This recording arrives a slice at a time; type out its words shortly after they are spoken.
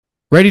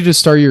Ready to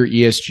start your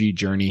ESG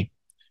journey?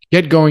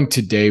 Get going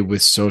today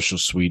with Social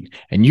Suite,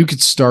 and you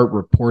could start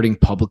reporting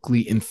publicly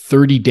in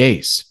 30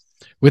 days.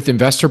 With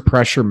investor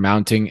pressure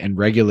mounting and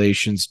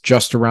regulations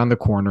just around the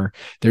corner,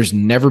 there's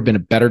never been a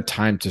better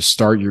time to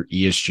start your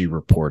ESG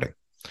reporting.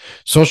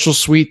 Social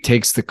Suite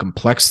takes the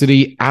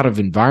complexity out of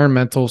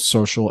environmental,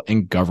 social,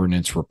 and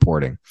governance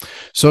reporting.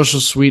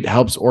 Social Suite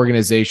helps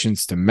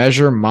organizations to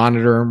measure,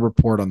 monitor, and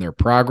report on their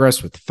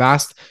progress with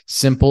fast,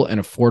 simple, and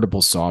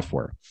affordable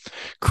software.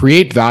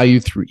 Create value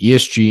through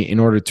ESG in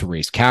order to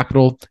raise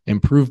capital,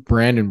 improve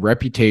brand and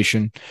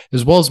reputation,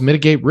 as well as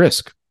mitigate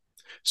risk.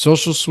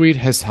 Social Suite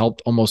has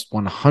helped almost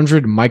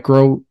 100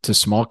 micro to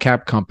small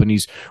cap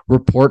companies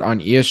report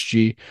on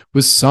ESG,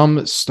 with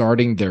some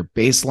starting their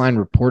baseline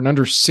report in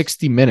under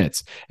 60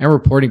 minutes and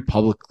reporting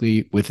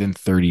publicly within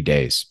 30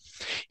 days.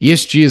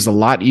 ESG is a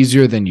lot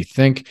easier than you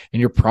think, and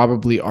you're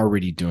probably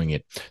already doing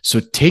it. So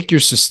take your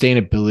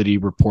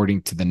sustainability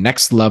reporting to the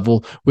next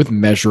level with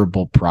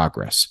measurable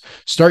progress.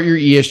 Start your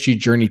ESG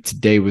journey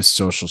today with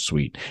Social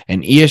Suite,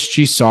 an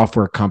ESG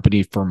software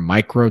company for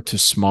micro to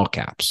small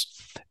caps.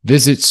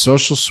 Visit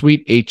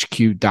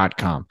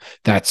socialsuitehq.com.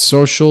 That's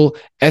social,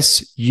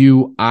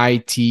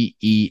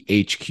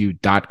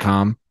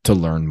 SUITEHQ.com to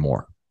learn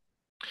more.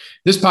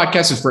 This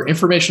podcast is for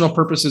informational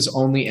purposes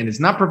only and is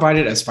not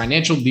provided as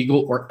financial,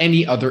 legal, or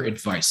any other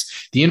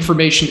advice. The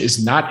information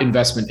is not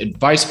investment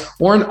advice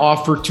or an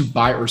offer to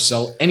buy or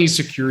sell any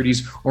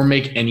securities or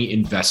make any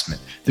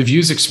investment. The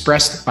views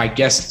expressed by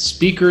guest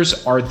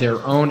speakers are their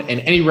own,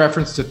 and any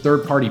reference to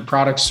third-party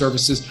products,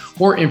 services,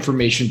 or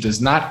information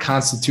does not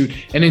constitute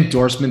an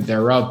endorsement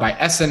thereof by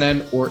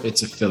SNN or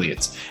its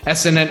affiliates.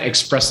 SNN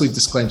expressly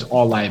disclaims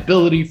all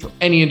liability for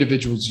any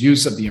individual's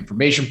use of the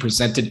information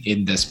presented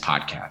in this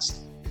podcast.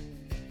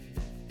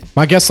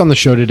 My guest on the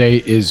show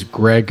today is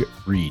Greg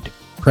Reid,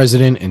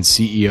 President and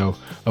CEO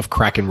of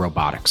Kraken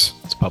Robotics.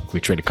 It's a publicly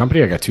traded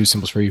company. I got two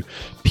symbols for you: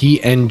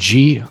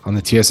 PNG on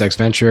the TSX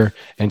Venture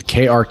and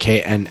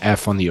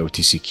KRKNF on the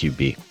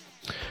OTCQB.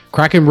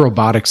 Kraken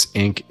Robotics,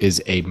 Inc.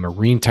 is a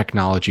marine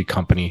technology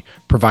company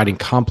providing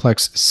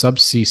complex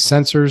subsea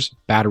sensors,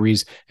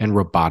 batteries, and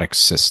robotics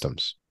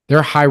systems.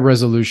 Their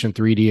high-resolution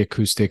 3D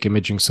acoustic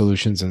imaging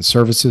solutions and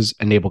services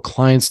enable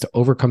clients to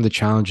overcome the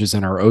challenges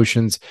in our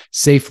oceans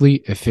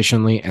safely,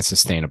 efficiently, and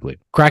sustainably.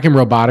 Kraken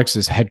Robotics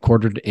is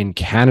headquartered in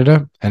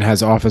Canada and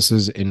has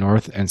offices in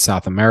North and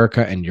South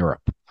America and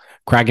Europe.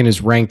 Kraken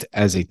is ranked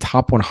as a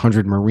top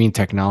 100 marine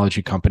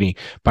technology company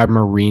by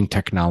Marine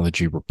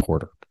Technology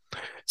Reporter.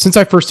 Since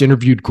I first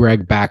interviewed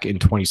Greg back in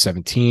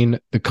 2017,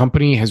 the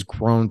company has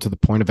grown to the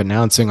point of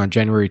announcing on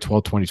January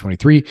 12,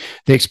 2023,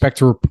 they expect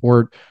to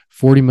report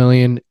 $40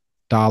 million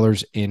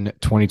in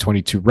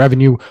 2022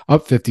 revenue,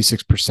 up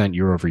 56%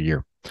 year over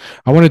year.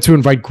 I wanted to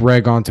invite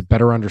Greg on to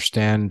better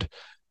understand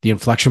the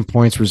inflection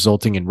points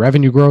resulting in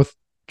revenue growth,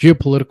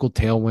 geopolitical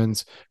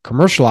tailwinds,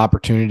 commercial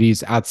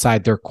opportunities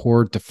outside their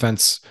core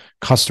defense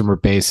customer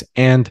base,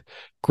 and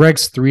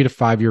Greg's 3 to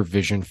 5 year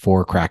vision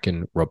for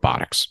Kraken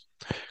Robotics.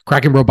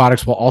 Kraken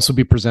Robotics will also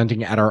be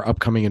presenting at our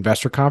upcoming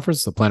investor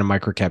conference, the Planet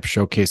Microcap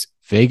Showcase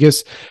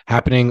Vegas,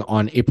 happening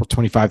on April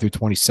 25 through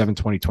 27,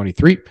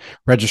 2023.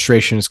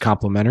 Registration is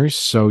complimentary,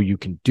 so you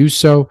can do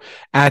so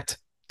at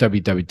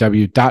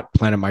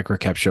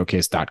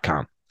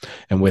www.planetmicrocapshowcase.com.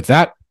 And with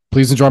that,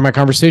 please enjoy my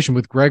conversation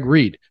with Greg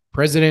Reid,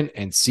 President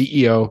and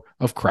CEO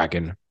of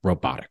Kraken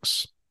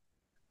Robotics.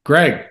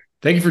 Greg,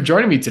 thank you for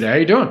joining me today. How are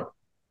you doing?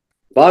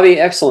 Bobby,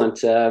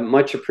 excellent.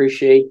 Much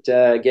appreciate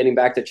getting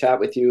back to chat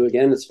with you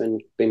again. It's been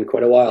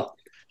quite a while.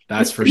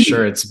 That's for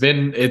sure. It's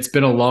been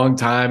a long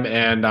time,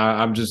 and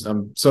I'm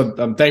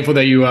thankful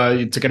that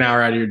you took an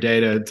hour out of your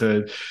day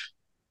to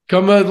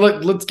come.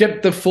 Let's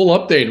get the full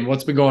update on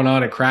what's been going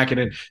on at Kraken,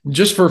 and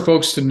just for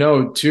folks to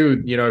know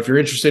too. If you're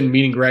interested in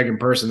meeting Greg in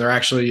person, they're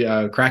actually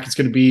Kraken's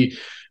going to be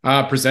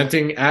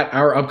presenting at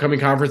our upcoming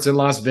conference in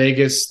Las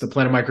Vegas, the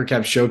Planet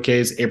Microcap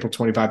Showcase, April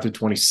 25 through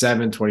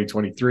 27,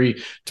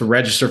 2023. To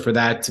register for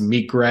that, to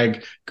meet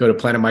Greg, go to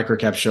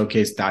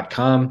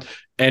planetmicrocapshowcase.com.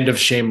 End of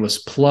shameless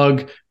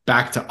plug.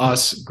 Back to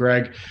us,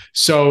 Greg.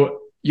 So,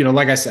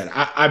 like I said,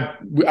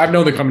 I've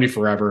known the company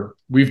forever.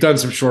 We've done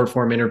some short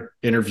form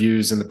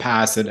interviews in the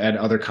past at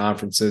other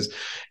conferences.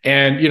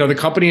 And, the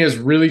company has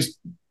really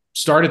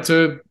started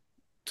to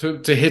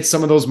hit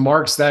some of those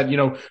marks that,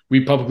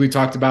 we publicly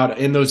talked about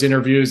in those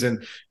interviews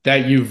and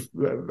that you've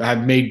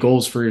have made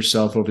goals for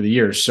yourself over the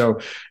years.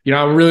 So,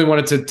 I really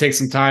wanted to take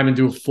some time and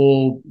do a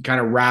full kind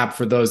of wrap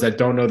for those that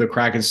don't know the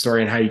Kraken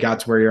story and how you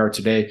got to where you are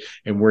today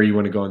and where you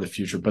want to go in the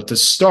future. But to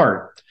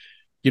start,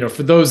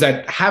 for those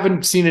that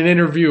haven't seen an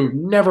interview,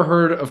 never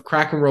heard of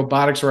Kraken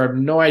Robotics, or have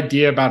no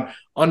idea about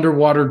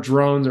underwater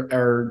drones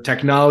or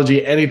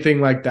technology,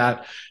 anything like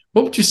that,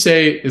 what would you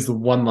say is the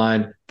one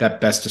line that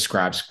best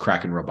describes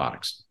Kraken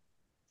Robotics?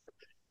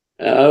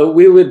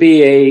 We would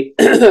be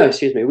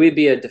we'd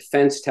be a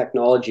defense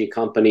technology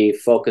company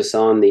focused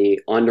on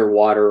the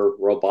underwater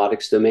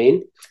robotics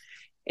domain.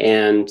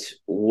 And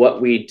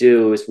what we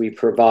do is we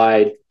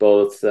provide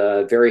both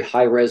very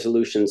high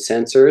resolution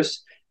sensors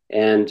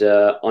and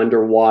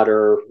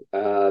underwater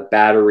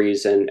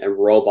batteries and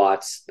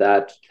robots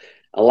that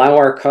allow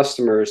our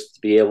customers to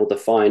be able to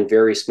find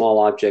very small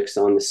objects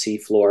on the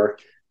seafloor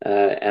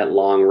at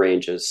long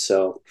ranges.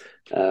 So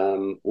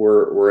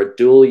we're a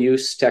dual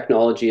use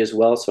technology as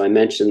well. So I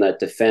mentioned that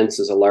defense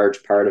is a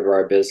large part of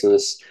our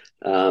business,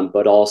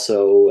 but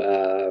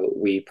also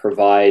we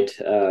provide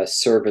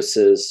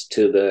services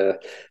to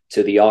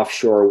the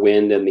offshore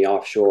wind and the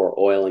offshore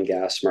oil and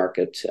gas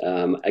market.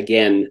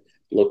 Again,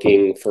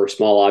 looking for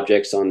small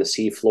objects on the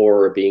seafloor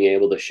or being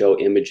able to show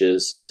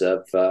images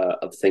of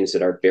things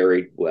that are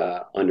buried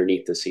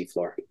underneath the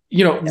seafloor.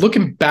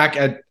 Looking back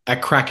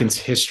at Kraken's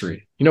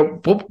history,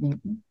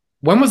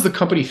 when was the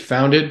company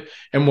founded,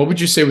 and what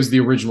would you say was the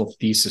original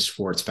thesis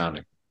for its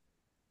founding?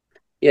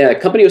 Yeah, the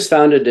company was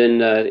founded in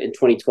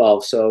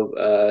 2012,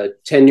 so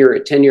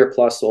 10-year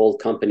plus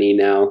old company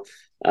now,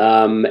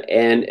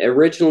 and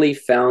originally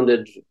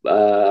founded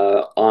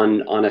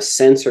on a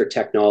sensor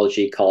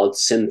technology called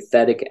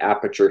synthetic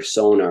aperture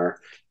sonar.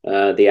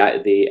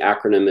 The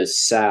acronym is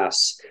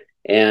SAS,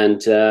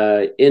 and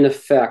in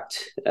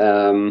effect,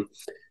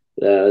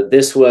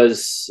 this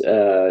was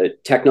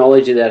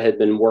technology that had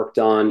been worked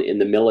on in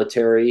the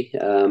military,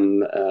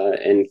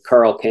 and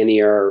Carl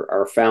Kenny,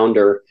 our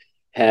founder,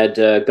 had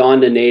gone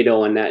to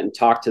NATO and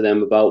talked to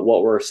them about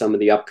what were some of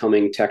the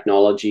upcoming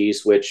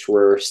technologies, which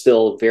were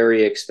still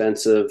very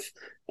expensive,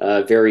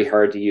 very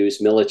hard to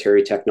use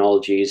military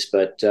technologies,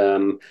 but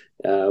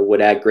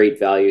would add great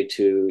value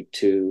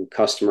to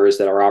customers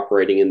that are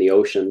operating in the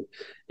ocean.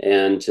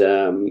 And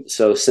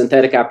so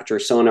synthetic aperture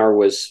sonar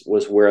was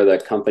where the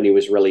company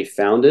was really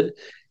founded.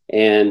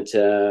 And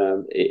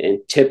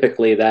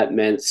typically that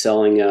meant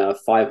selling a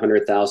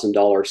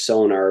 $500,000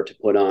 sonar to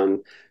put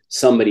on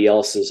somebody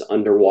else's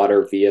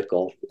underwater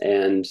vehicle.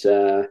 And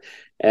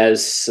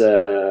as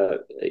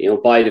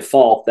by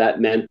default, that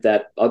meant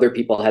that other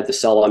people had to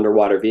sell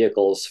underwater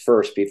vehicles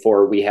first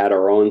before we had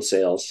our own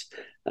sales.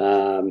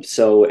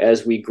 So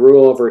as we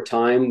grew over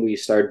time, we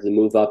started to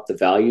move up the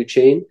value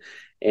chain.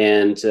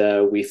 And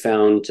we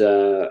found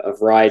a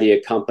variety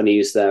of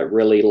companies that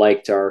really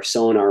liked our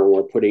sonar and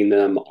were putting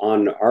them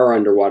on our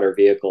underwater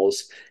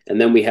vehicles. And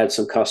then we had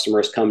some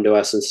customers come to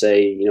us and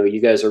say,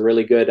 you guys are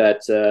really good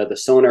at the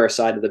sonar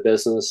side of the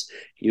business.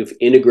 You've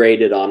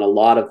integrated on a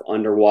lot of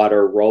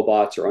underwater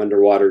robots or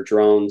underwater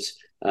drones.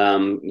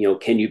 Can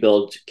you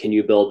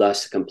build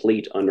us a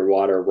complete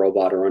underwater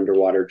robot or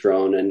underwater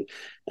drone? And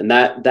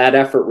that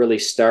effort really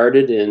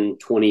started in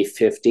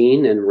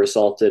 2015 and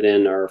resulted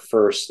in our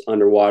first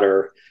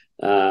underwater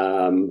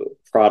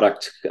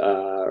product,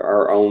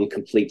 our own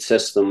complete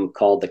system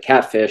called the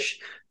Catfish.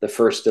 The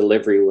first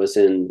delivery was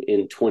in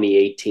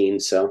 2018.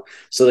 So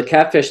the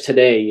Catfish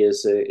today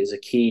is a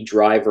key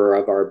driver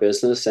of our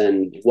business.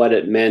 And what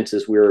it meant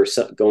is we were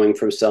going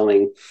from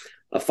selling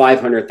a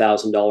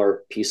 $500,000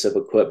 piece of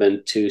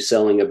equipment to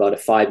selling about a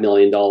 $5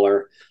 million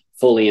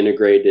fully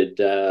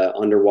integrated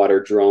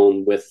underwater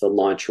drone with the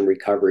launch and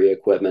recovery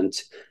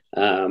equipment,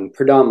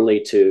 predominantly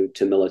to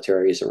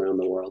militaries around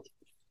the world.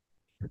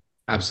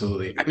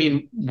 Absolutely. I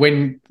mean,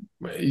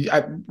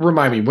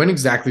 remind me, when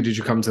exactly did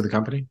you come to the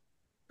company?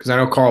 Because I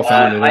know Carl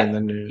founded it, and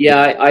then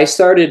I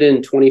started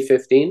in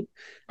 2015.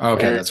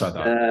 Okay, that's what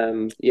I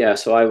thought.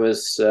 So I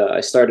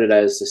started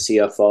as the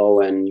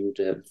CFO and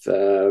have,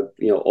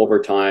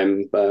 over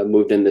time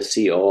moved in the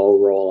COO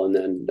role and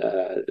then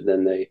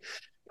the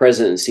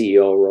president and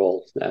CEO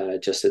role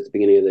just at the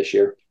beginning of this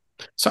year.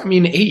 So, I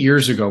mean, 8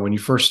 years ago when you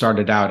first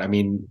started out, I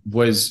mean,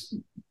 was,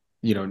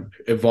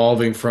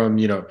 evolving from,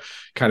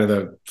 kind of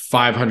the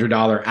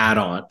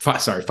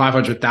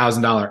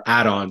 $500,000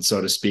 add-on, so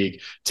to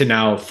speak, to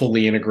now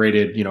fully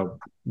integrated,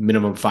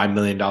 minimum $5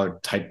 million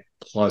type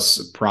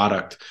plus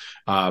product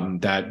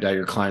that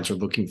your clients are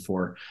looking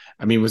for.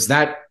 I mean,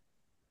 it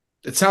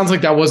sounds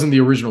like that wasn't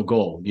the original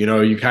goal.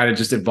 You kind of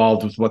just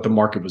evolved with what the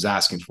market was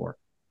asking for.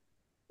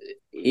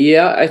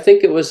 Yeah, I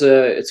think it's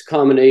a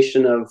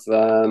combination of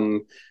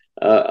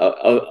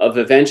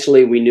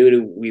eventually we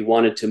knew we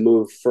wanted to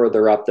move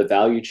further up the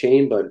value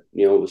chain, but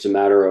it was a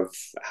matter of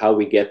how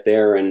we get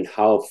there and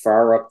how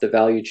far up the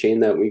value chain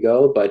that we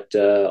go. But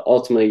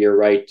ultimately, you're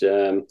right.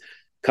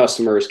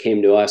 Customers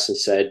came to us and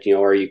said,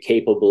 are you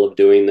capable of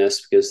doing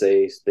this? Because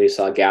they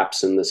saw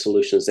gaps in the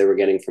solutions they were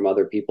getting from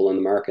other people in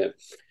the market.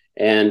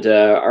 And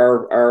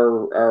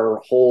our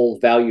whole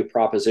value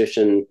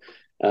proposition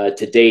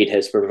to date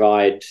has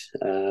provided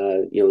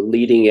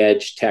leading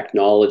edge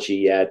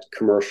technology at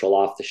commercial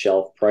off the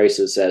shelf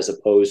prices, as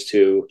opposed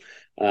to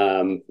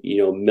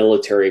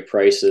military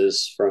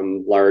prices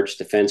from large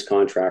defense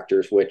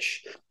contractors,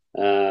 which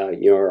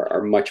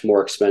are much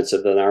more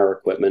expensive than our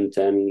equipment,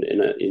 and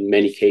in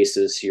many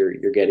cases you're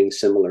getting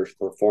similar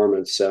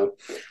performance. So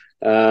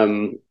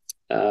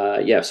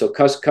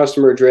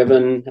customer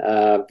driven.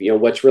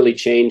 What's really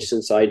changed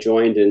since I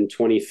joined in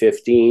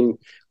 2015.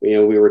 We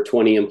were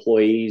 20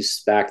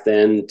 employees back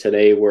then.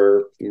 Today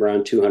we're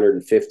around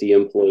 250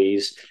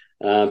 employees.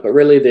 But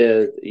really,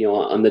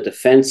 on the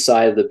defense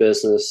side of the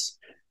business,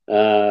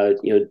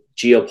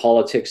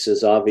 geopolitics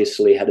has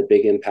obviously had a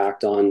big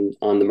impact on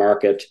the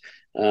market.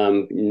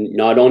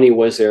 Not only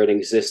was there an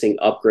existing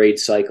upgrade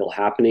cycle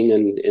happening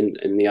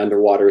in the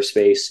underwater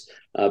space,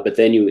 but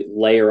then you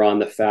layer on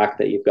the fact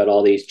that you've got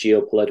all these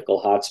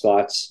geopolitical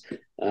hotspots,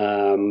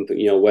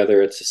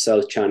 whether it's the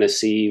South China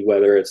Sea,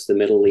 whether it's the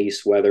Middle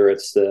East, whether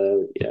it's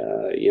the,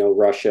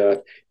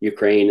 Russia,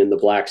 Ukraine, and the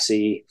Black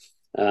Sea,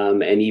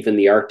 and even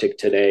the Arctic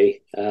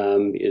today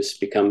is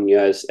becoming,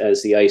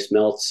 as the ice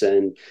melts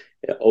and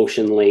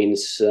ocean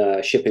lanes,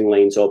 shipping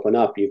lanes open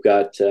up, you've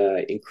got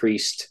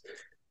increased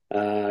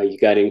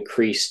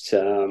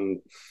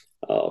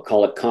I'll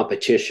call it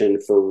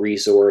competition for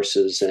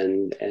resources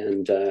and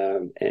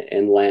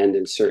land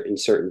in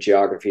certain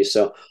geographies.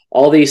 So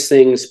all these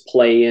things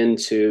play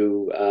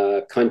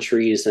into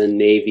countries and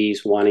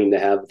navies wanting to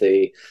have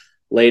the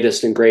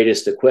latest and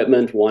greatest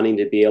equipment, wanting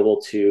to be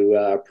able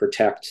to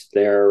protect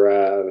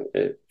their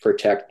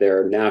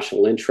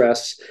national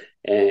interests.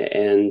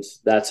 And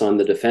that's on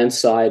the defense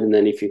side. And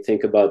then if you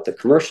think about the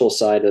commercial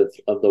side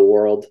of the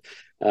world,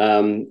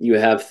 you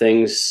have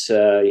things,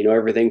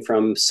 everything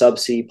from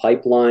subsea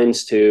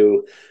pipelines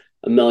to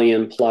 1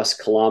 million plus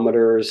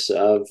kilometers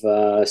of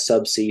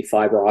subsea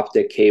fiber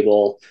optic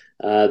cable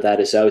that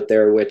is out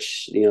there,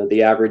 which,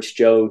 the average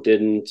Joe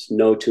didn't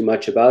know too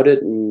much about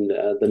it. And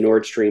the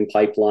Nord Stream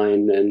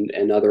pipeline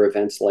and other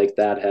events like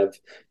that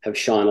have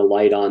shone a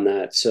light on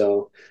that.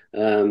 So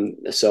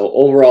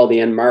overall, the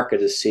end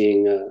market is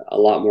seeing a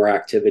lot more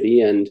activity,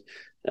 and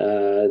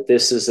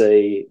this is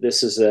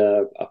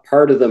a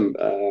part of them.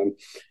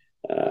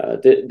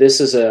 This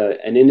is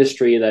an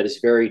industry that is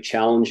very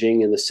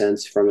challenging in the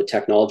sense, from a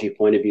technology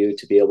point of view,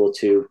 to be able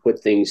to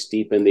put things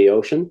deep in the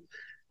ocean.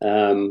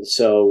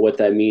 So what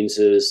that means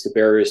is the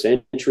barriers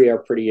to entry are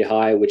pretty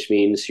high, which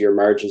means your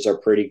margins are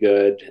pretty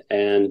good.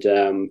 And,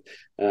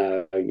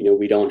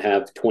 we don't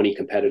have 20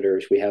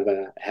 competitors. We have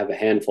a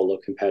handful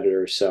of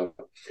competitors. So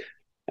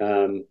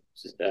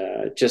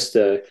just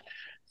to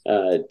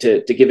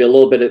give you a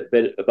little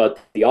bit about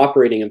the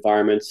operating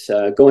environment,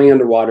 going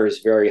underwater is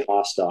very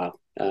hostile.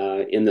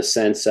 In the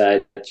sense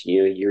that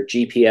your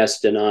GPS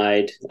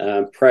denied,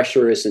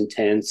 pressure is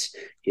intense,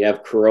 you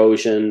have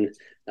corrosion,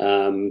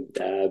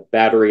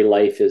 battery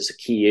life is a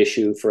key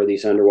issue for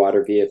these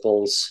underwater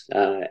vehicles,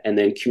 and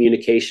then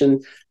communication,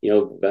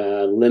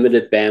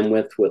 limited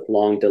bandwidth with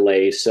long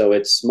delays. So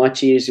it's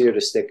much easier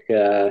to stick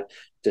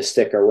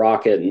a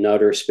rocket in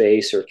outer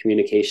space or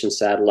communication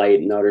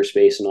satellite in outer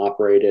space and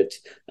operate it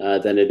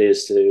than it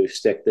is to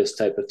stick this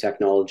type of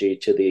technology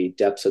to the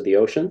depths of the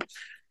ocean.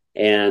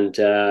 And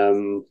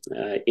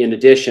in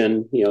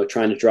addition,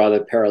 trying to draw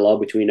the parallel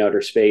between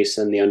outer space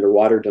and the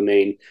underwater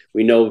domain,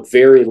 we know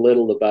very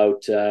little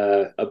about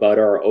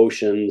our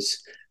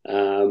oceans,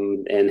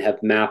 and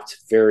have mapped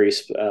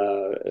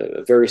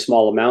a very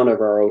small amount of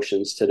our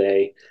oceans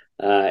today,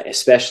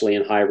 especially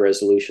in high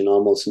resolution,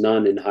 almost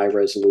none in high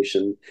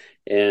resolution.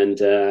 And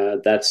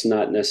that's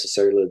not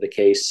necessarily the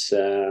case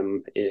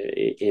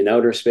in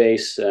outer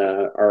space.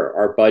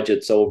 Our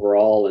budgets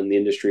overall in the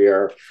industry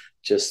are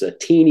just a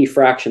teeny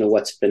fraction of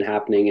what's been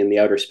happening in the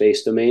outer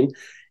space domain.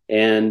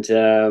 And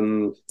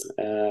but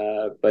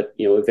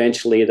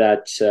eventually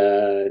that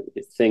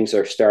things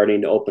are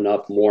starting to open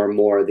up more and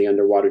more. The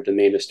underwater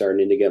domain is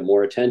starting to get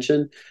more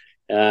attention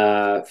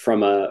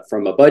from a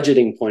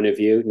budgeting point of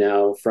view.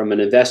 Now, from an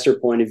investor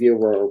point of view,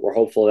 we're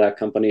hopeful that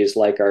companies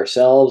like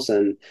ourselves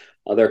and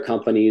other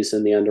companies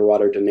in the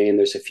underwater domain,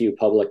 there's a few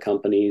public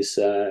companies,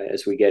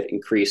 as we get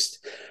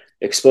increased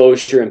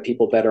exposure and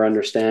people better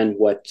understand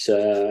what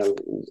the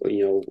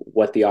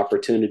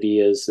opportunity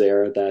is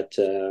there, that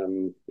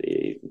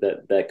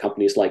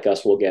companies like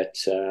us will get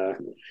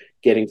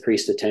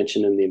increased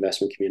attention in the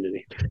investment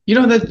community.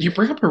 That you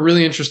bring up a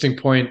really interesting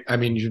point. I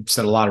mean, you've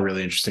said a lot of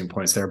really interesting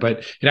points there,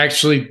 but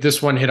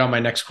this one hit on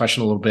my next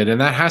question a little bit, and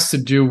that has to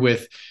do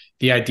with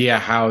the idea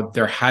how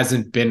there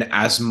hasn't been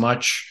as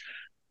much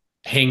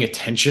paying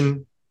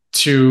attention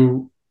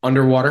to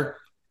underwater,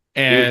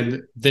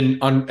 and then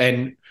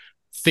and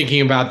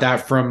thinking about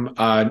that from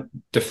a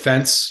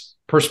defense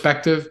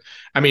perspective.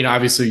 I mean,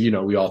 obviously,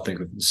 we all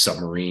think of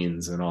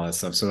submarines and all that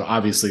stuff. So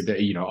obviously,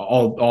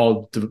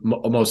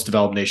 most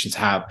developed nations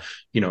have,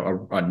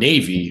 a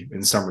navy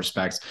in some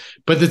respects.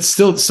 But that's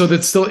still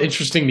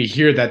interesting to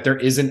hear that there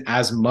isn't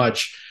as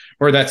much,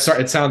 or it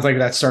sounds like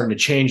that's starting to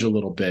change a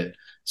little bit.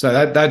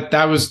 So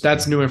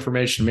that's new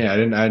information to me. I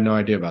had no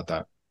idea about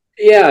that.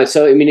 Yeah.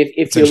 So I mean,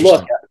 if you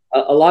look,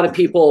 a lot of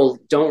people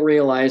don't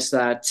realize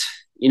that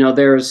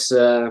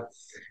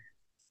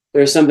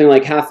there's something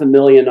like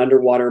 500,000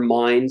 underwater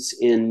mines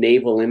in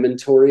naval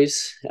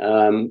inventories.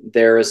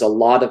 There is a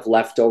lot of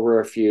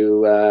leftover if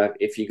you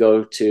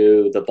go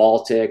to the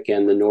Baltic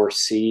and the North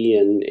Sea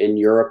and in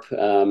Europe.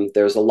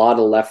 There's a lot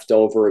of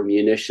leftover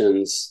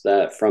munitions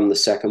that from the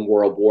Second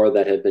World War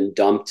that have been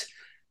dumped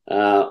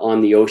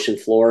on the ocean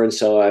floor. And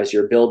so as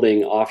you're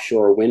building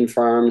offshore wind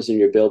farms and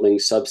you're building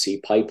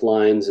subsea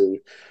pipelines and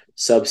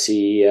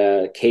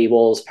subsea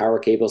power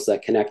cables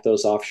that connect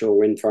those offshore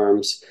wind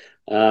farms,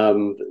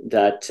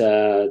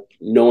 that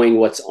knowing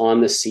what's on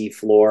the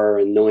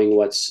seafloor and knowing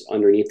what's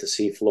underneath the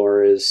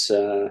seafloor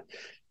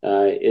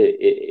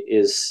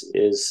is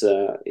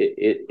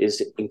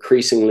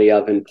increasingly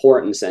of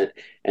importance,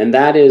 and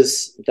that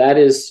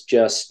is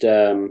just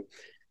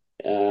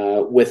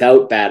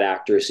without bad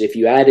actors. If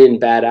you add in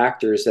bad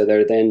actors that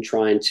are then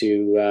trying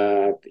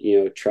to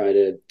try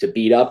to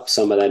beat up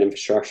some of that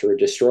infrastructure or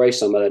destroy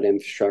some of that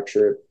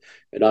infrastructure,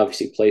 it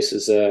obviously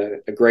places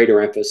a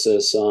greater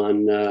emphasis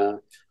on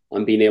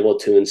being able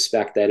to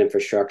inspect that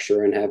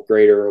infrastructure and have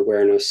greater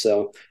awareness.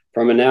 So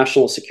from a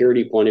national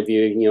security point of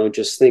view,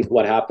 just think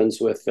what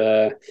happens with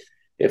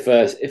if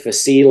a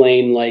sea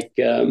lane like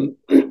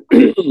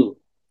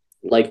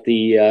like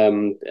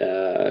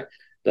the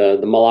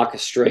Malacca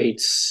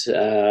Straits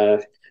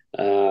or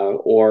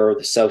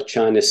the South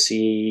China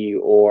Sea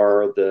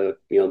or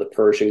the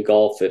Persian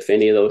Gulf, if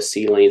any of those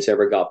sea lanes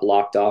ever got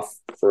blocked off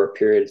for a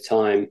period of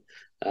time,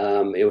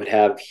 it would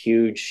have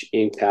huge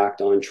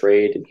impact on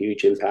trade and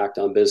huge impact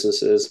on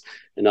businesses.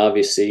 And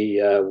obviously,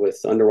 with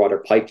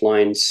underwater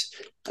pipelines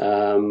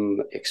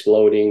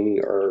exploding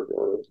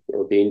or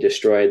being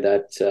destroyed,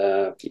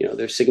 that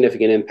there's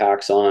significant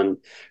impacts on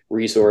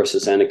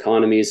resources and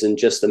economies. And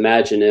just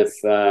imagine if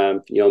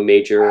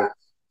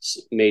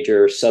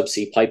major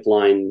subsea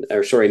pipeline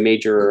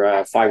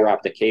major fiber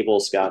optic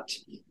cables got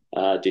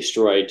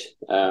destroyed.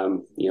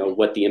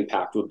 What the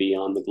impact would be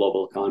on the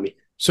global economy.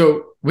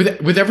 So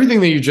with everything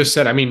that you just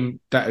said, I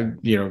mean, that,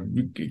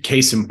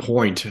 case in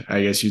point,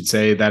 I guess you'd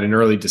say that in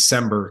early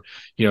December,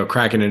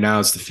 Kraken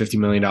announced the $50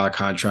 million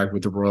contract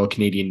with the Royal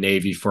Canadian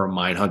Navy for a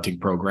mine hunting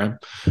program.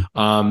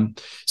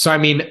 So, I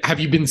mean, have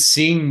you been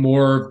seeing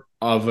more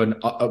of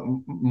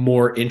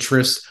more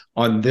interest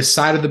on this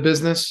side of the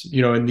business,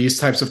 in these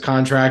types of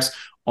contracts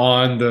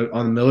on the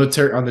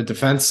military, on the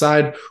defense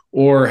side,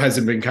 or has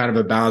it been kind of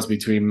a balance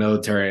between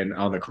military and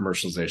on the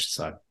commercialization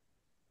side?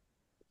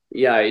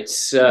 Yeah,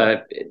 it's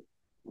the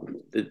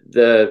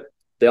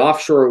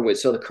offshore wind.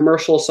 So the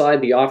commercial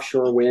side, the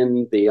offshore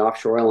wind, the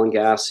offshore oil and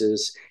gas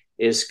is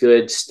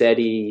good,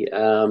 steady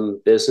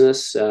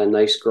business,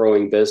 nice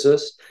growing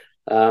business.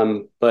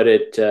 But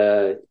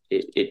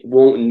it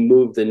won't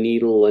move the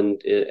needle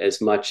and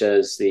as much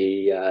as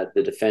the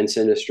defense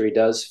industry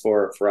does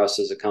for us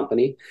as a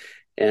company.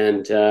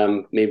 And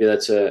maybe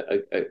that's a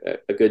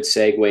good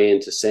segue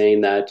into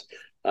saying that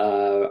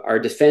our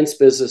defense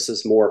business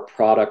is more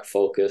product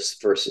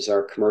focused versus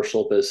our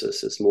commercial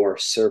business is more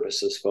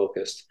services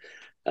focused.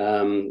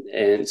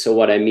 And so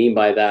what I mean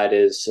by that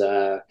is,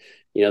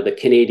 the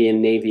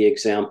Canadian Navy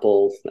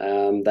example,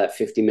 that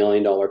 $50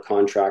 million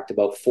contract,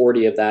 about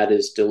 40 of that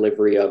is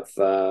delivery of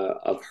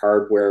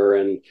hardware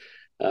and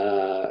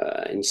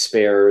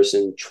spares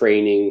and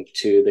training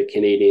to the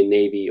Canadian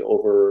Navy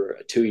over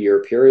a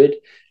 2-year period.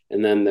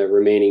 And then the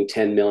remaining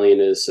 10 million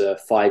is a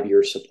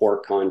 5-year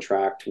support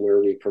contract where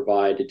we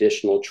provide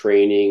additional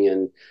training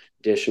and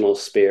additional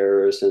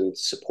spares and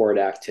support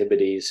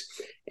activities.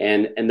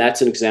 And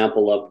that's an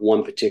example of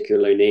one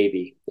particular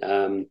Navy.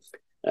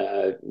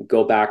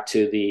 Go back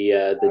to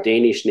the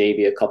Danish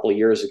Navy a couple of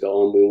years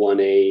ago, and we won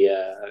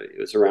it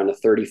was around a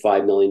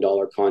 $35 million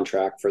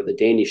contract for the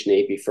Danish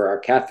Navy for our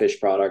catfish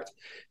product.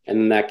 And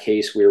in that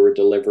case, we were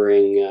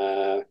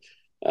delivering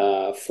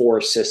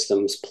 4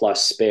 systems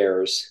plus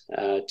spares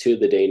to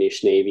the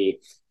Danish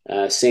Navy.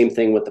 Same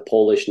thing with the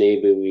Polish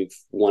Navy. We've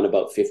won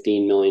about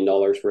 $15 million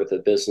worth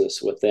of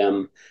business with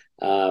them.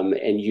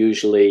 And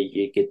usually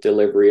you get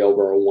delivery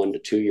over a 1 to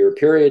 2 year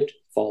period,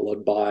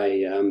 followed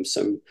by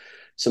some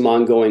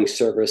ongoing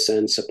service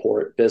and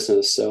support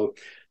business. So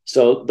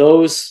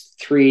those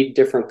 3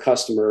 different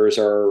customers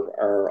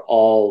are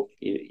all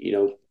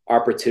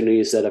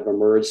opportunities that have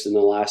emerged in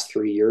the last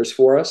 3 years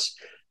for us.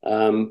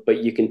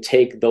 But you can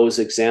take those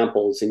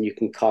examples and you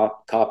can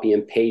copy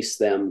and paste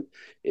them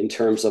in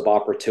terms of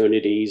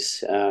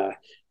opportunities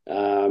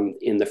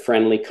in the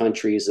friendly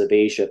countries of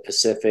Asia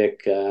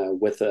Pacific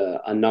with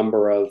a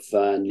number of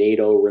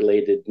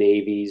NATO-related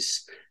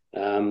navies.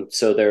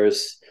 So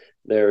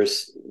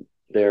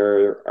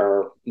there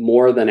are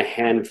more than a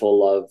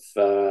handful of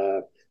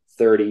 $30,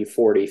 $40,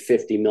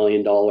 $50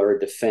 million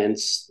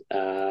defense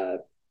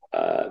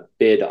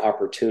bid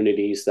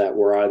opportunities that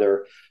were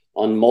either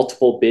on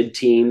multiple bid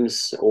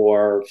teams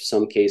or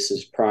some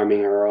cases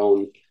priming our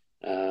own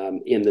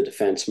in the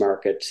defense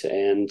market.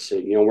 And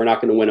we're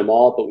not going to win them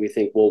all, but we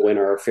think we'll win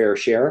our fair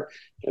share,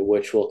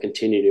 which will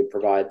continue to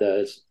provide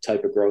the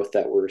type of growth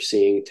that we're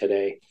seeing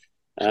today.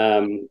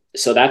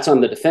 So that's on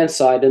the defense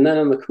side. And then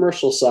on the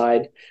commercial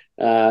side,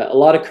 a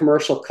lot of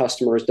commercial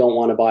customers don't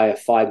want to buy a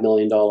 $5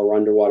 million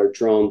underwater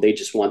drone. They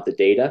just want the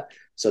data.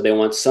 So they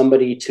want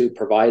somebody to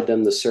provide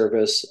them the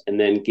service and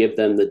then give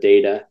them the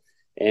data.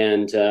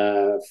 And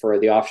for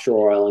the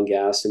offshore oil and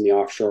gas and the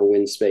offshore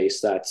wind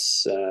space,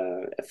 that's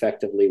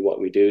effectively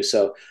what we do.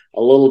 So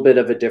a little bit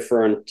of a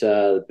different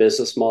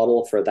business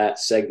model for that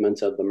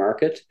segment of the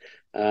market.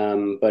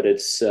 But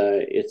it's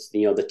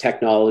the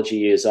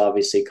technology is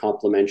obviously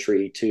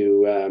complementary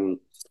to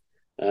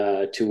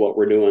what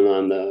we're doing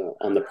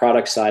on the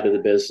product side of the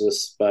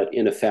business. But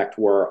in effect,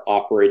 we're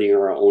operating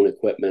our own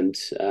equipment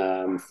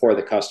for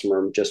the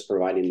customer, just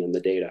providing them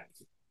the data.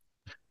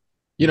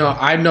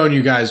 I've known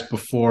you guys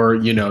before,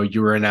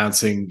 you were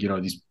announcing,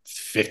 these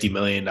 $50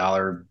 million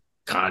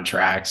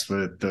contracts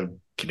with the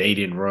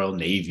Canadian Royal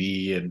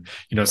Navy and,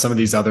 some of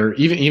these other,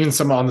 even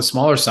some on the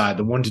smaller side,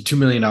 the $1 to $2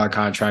 million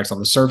contracts on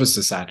the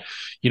services side,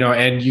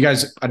 and you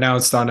guys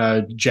announced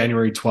on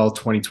January 12th,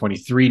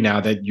 2023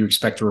 now that you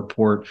expect to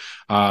report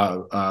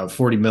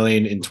 40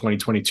 million in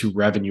 2022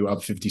 revenue, up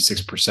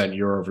 56%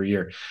 year over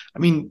year. I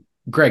mean,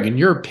 Greg, in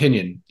your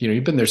opinion,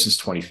 you've been there since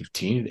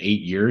 2015,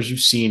 8 years,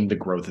 you've seen the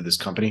growth of this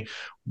company.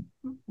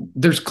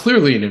 There's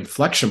clearly an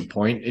inflection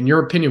point. In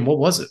your opinion, what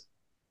was it?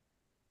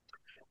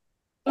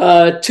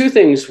 Two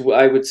things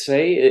I would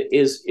say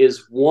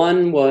is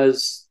one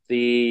was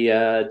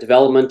the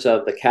development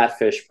of the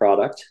catfish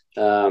product,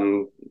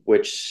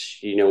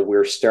 which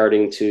we're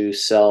starting to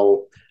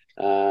sell.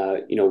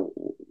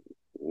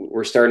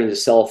 We're starting to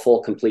sell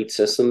full complete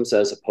systems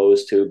as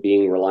opposed to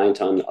being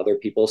reliant on other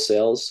people's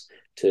sales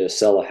to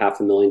sell a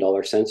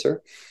 $500,000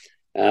 sensor.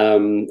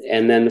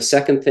 And then the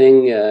second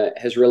thing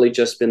has really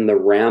just been the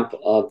ramp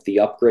of the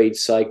upgrade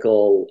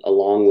cycle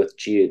along with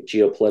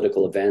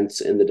geopolitical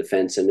events in the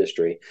defense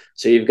industry.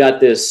 So you've got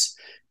this,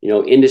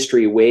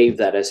 industry wave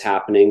that is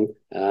happening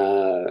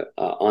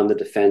on the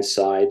defense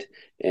side.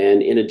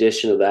 And in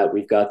addition to that,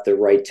 we've got the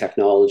right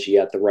technology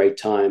at the right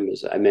time.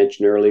 As I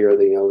mentioned earlier,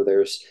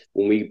 there's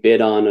when we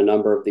bid on a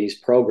number of these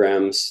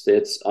programs,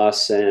 it's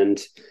us and,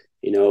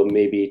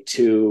 maybe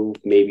two,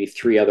 maybe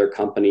three other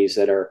companies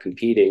that are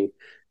competing.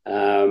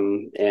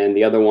 And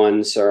the other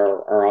ones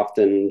are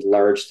often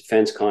large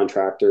defense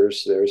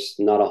contractors. There's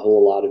not a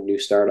whole lot of new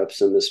startups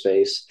in the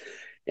space.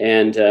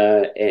 And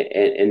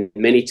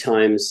many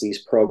times these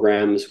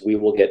programs we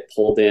will get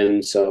pulled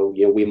in. So,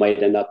 we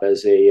might end up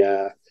as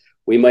a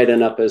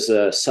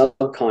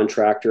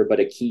subcontractor, but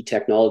a key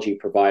technology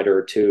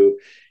provider to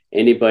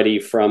anybody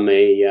from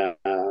a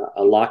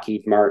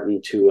Lockheed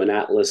Martin to an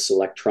Atlas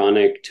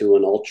Electronic to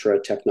an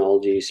Ultra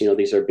Technologies.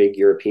 These are big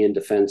European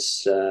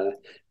defense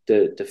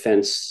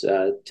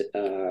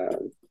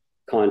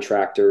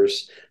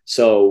contractors.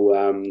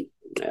 So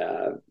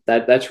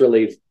that's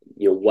really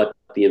what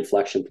the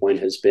inflection point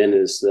has been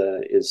is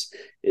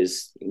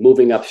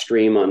moving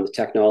upstream on the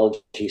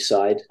technology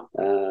side,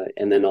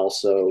 and then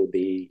also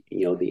the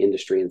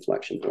industry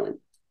inflection point.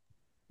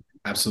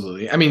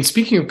 Absolutely. I mean,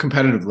 speaking of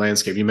competitive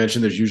landscape, you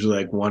mentioned there's usually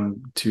like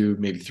one, two,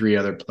 maybe three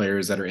other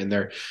players that are in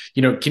there.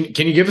 Can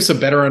you give us a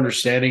better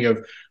understanding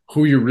of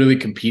who you're really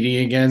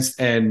competing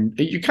against? And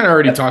you kind of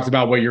already talked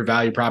about what your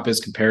value prop is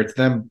compared to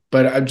them,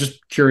 but I'm just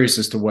curious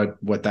as to what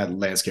that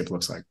landscape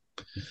looks like.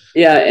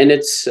 Yeah, and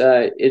it's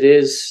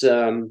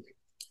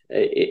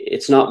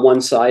not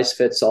one size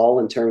fits all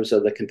in terms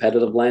of the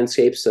competitive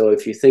landscape. So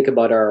if you think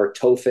about our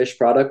towfish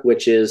product,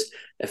 which is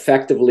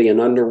effectively an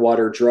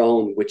underwater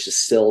drone, which is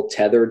still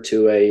tethered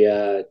to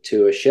a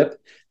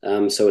ship,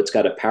 so it's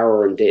got a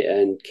power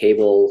and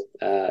cable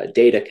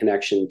data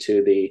connection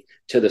to the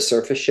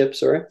surface ship.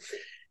 Sorry.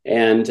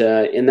 And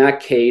in that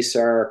case,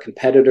 our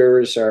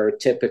competitors are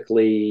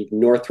typically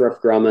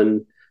Northrop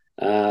Grumman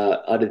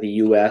out of the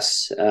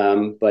US,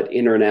 but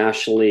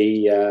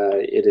internationally,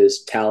 it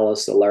is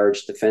Thales, a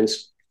large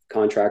defense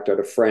contractor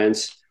out of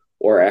France,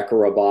 or Echo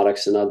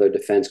Robotics, another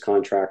defense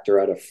contractor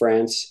out of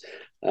France.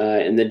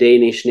 In the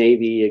Danish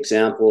Navy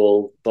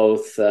example,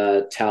 both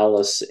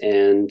Thales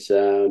and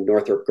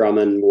Northrop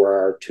Grumman were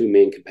our two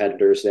main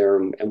competitors there,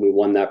 and we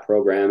won that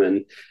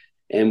program.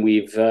 And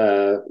we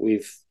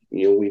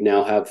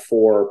now have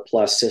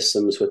 4+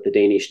 systems with the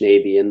Danish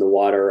Navy in the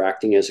water,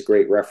 acting as a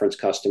great reference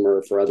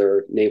customer for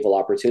other naval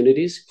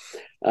opportunities.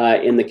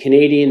 In the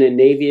Canadian and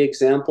Navy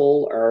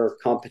example, our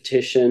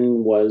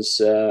competition was,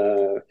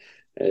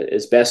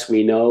 as best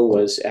we know,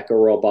 was Echo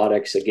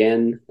Robotics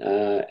again,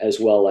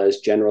 as well as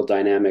General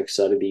Dynamics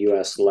out of the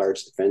US, a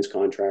large defense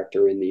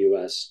contractor in the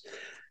US.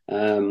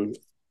 And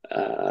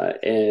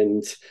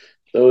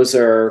those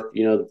are,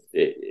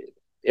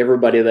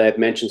 everybody that I've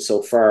mentioned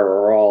so far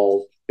are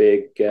all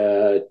big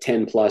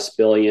 10+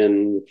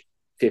 billion,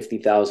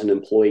 50,000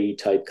 employee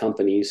type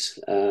companies.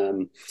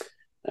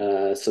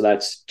 So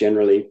that's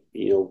generally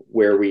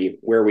where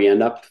we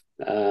end up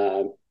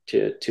to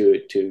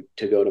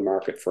go to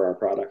market for our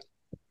product.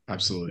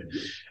 Absolutely.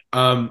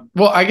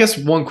 Well, I guess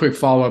one quick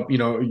follow up.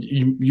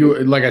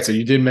 You like I said,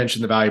 you did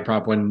mention the value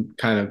prop when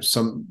kind of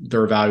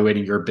they're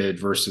evaluating your bid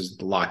versus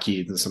the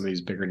Lockheed and some of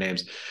these bigger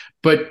names.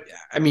 But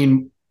I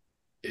mean,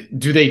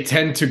 do they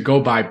tend to go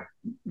by?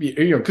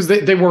 Because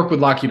they work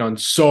with Lockheed on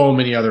so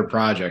many other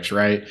projects,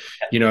 right?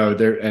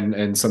 There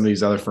and some of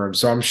these other firms.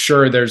 So I'm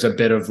sure there's a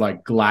bit of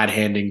like glad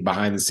handing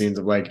behind the scenes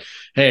of like,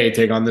 hey,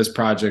 take on this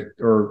project,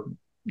 or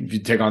if you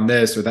take on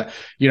this or that.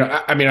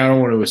 I mean, I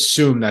don't want to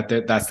assume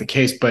that's the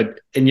case,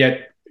 and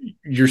yet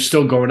you're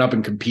still going up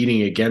and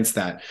competing against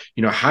that.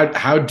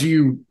 How do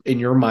you, in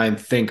your mind,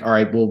 think, all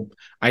right, well,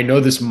 I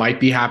know this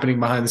might be happening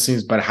behind the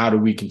scenes, but how do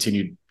we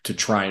continue to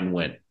try and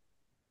win?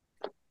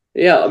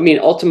 Yeah, I mean,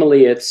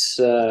 ultimately,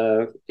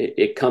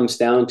 it comes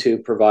down to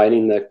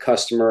providing the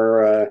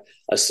customer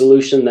a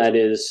solution that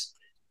is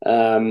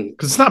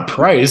Because it's not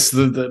price.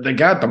 They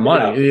got the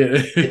money.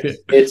 Yeah.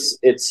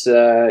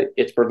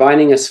 It's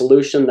providing a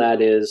solution that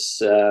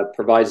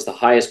provides the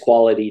highest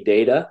quality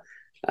data,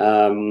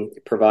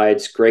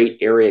 provides great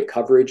area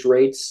coverage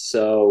rates.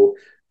 So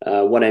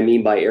what I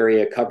mean by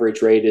area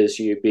coverage rate is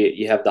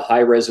you have the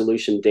high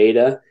resolution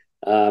data,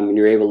 and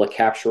you're able to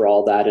capture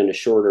all that in a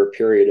shorter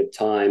period of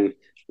time,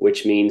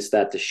 which means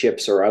that the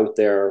ships are out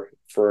there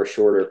for a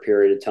shorter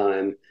period of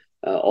time,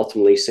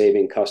 ultimately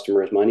saving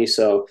customers money.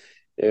 So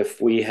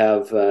if we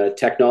have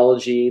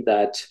technology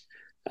that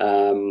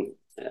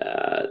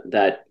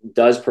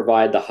does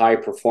provide the high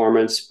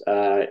performance,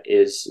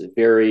 is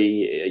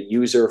very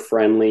user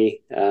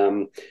friendly.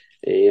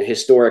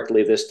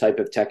 Historically, this type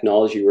of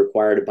technology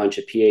required a bunch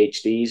of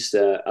PhDs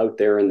out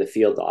there in the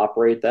field to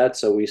operate that.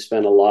 So we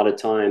spent a lot of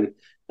time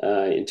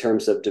in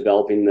terms of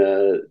developing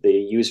the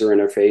user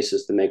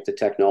interfaces to make the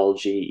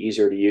technology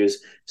easier to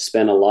use.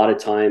 Spent a lot of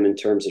time in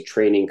terms of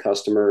training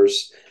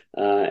customers,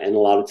 and a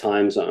lot of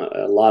times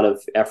a lot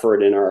of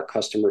effort in our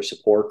customer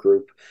support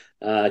group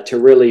to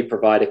really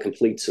provide a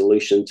complete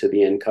solution to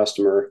the end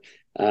customer.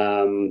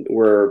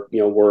 We're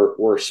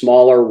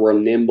smaller, we're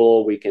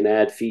nimble, we can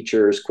add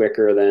features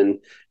quicker than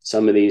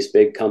some of these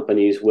big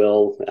companies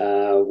will.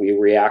 We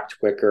react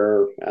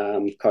quicker.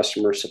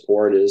 Customer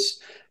support is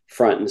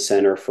front and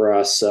center for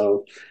us.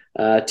 So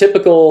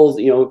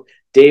typical,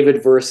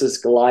 David versus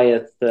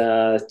Goliath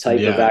type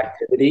of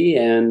activity.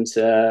 And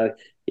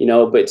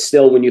but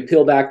still, when you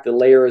peel back the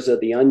layers of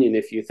the onion,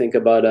 if you think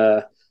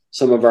about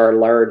some of our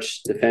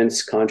large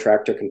defense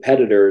contractor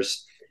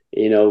competitors,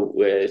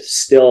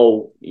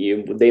 still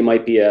they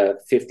might be a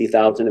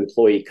 50,000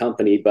 employee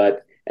company,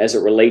 but as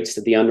it relates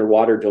to the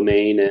underwater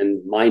domain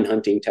and mine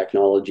hunting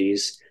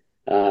technologies,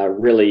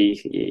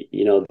 really,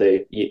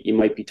 you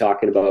might be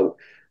talking about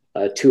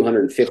a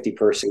 250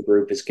 person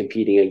group is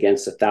competing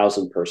against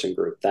 1,000 person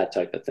group, that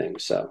type of thing.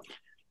 So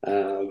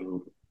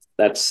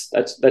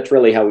that's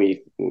really how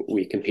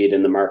we compete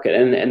in the market.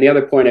 And the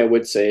other point I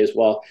would say is,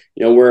 well,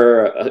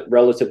 we're a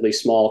relatively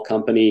small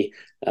company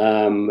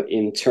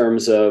in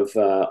terms of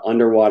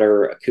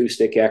underwater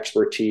acoustic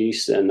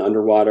expertise and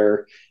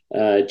underwater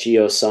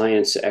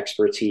geoscience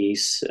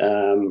expertise,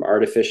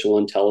 artificial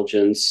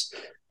intelligence,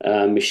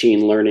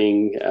 machine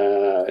learning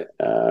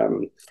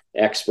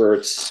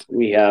experts.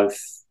 We have,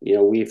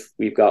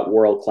 we've got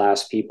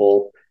world-class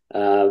people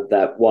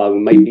that, while we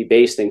might be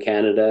based in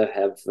Canada,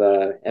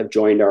 have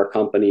joined our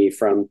company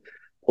from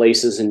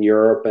places in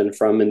Europe and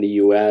from in the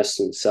US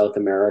and South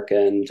America,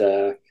 and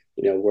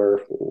we're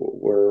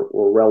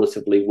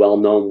relatively well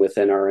known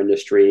within our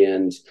industry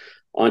and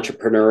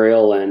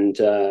entrepreneurial, and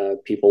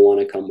people want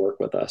to come work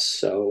with us.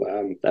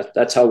 So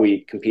that's how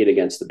we compete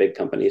against the big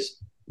companies.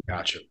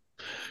 Gotcha.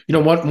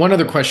 One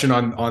other question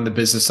on the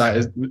business side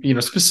is,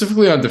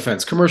 specifically on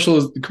defense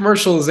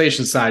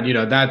commercialization side,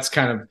 that's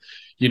kind of,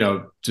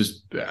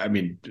 just, I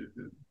mean,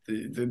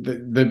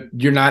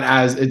 you're not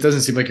as, it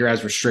doesn't seem like you're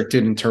as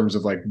restricted in terms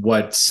of like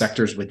what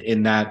sectors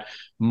within that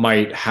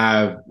might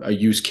have a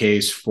use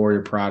case for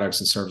your products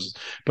and services.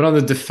 But on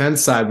the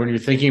defense side, when you're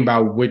thinking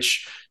about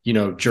which,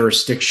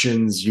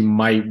 jurisdictions you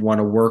might want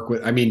to work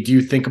with, I mean, do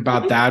you think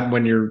about that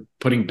when you're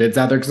putting bids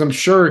out there? Because I'm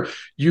sure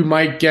you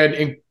might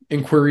get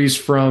inquiries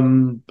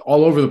from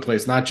all over the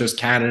place, not just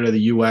Canada,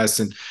 the US,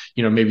 and,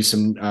 maybe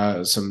some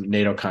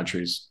NATO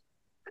countries.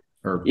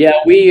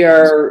 We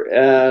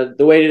are,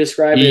 the way to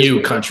describe it,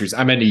 EU countries.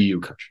 I meant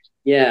EU countries.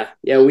 Yeah.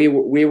 We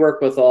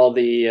work with all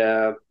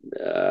the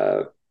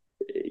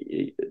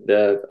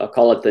I'll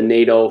call it the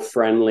NATO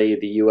friendly,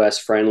 the US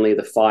friendly,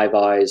 the Five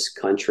Eyes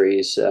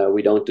countries.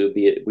 We don't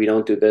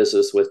do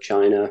business with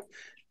China.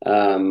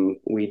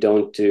 We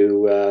don't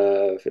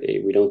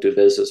do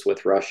business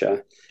with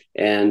Russia.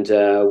 And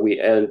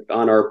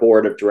on our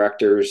board of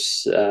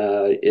directors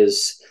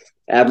is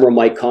Admiral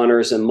Mike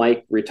Connors, and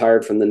Mike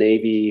retired from the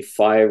Navy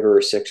 5 or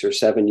 6 or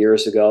 7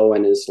 years ago.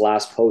 And his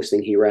last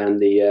posting, he ran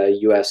the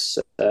U.S.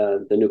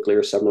 The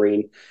nuclear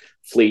submarine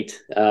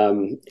fleet,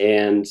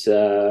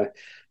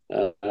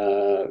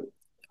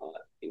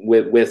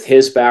 with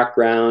his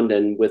background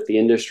and with the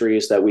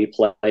industries that we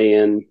play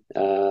in,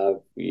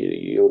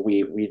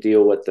 we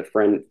deal with the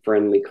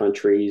friendly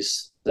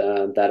countries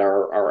that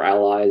are our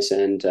allies,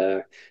 and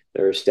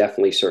there's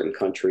definitely certain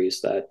countries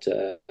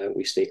that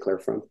we stay clear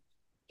from.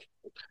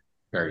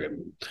 Very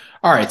good.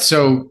 All right.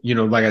 So,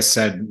 like I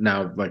said,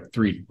 now like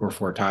 3 or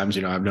 4 times,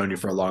 I've known you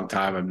for a long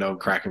time. I've known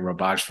Kraken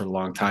Robotics for a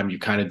long time.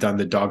 You've kind of done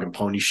the dog and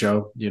pony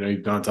show.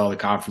 You've gone to all the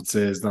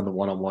conferences, done the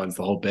one-on-ones,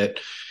 the whole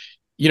bit.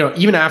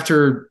 Even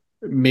after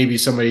maybe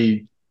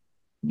somebody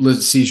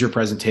sees your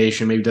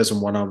presentation, maybe does a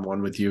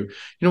one-on-one with you,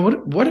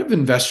 what have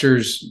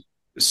investors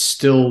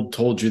still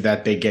told you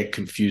that they get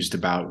confused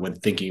about when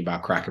thinking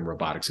about Kraken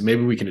Robotics? And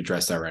maybe we can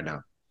address that right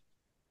now.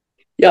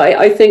 Yeah,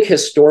 I think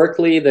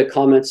historically the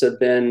comments have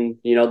been,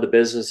 the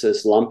business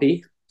is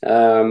lumpy.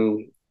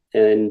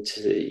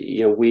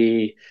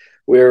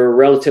 We're a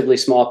relatively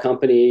small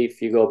company.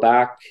 If you go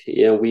back,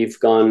 we've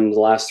gone the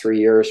last 3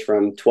 years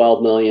from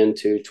 12 million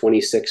to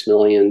 26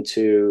 million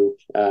to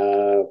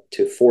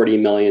 40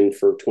 million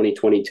for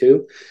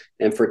 2022.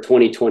 And for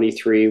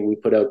 2023, we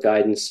put out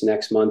guidance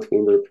next month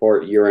when we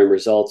report year-end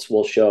results.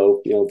 We'll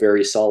show,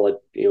 very solid,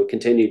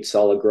 continued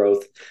solid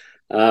growth.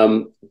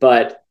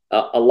 But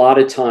a lot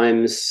of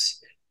times,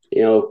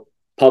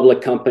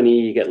 public company,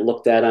 you get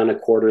looked at on a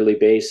quarterly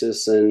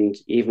basis. And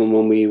even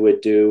when we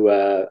would do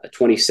a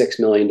 $26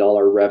 million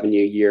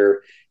revenue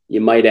year,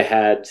 you might have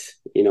had,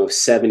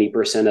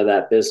 70% of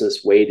that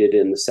business weighted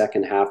in the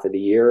second half of the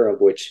year, of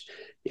which,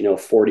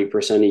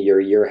 40% of your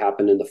year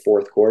happened in the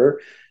fourth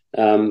quarter.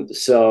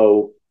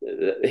 So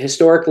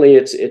historically,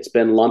 it's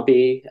been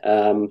lumpy.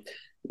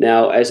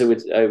 Now, as I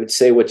would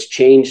say, what's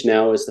changed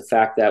now is the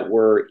fact that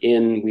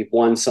we've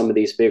won some of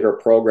these bigger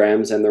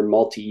programs, and they're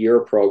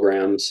multi-year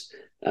programs.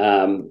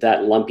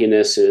 That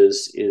lumpiness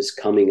is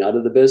coming out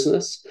of the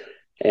business,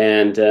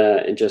 and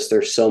just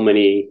there's so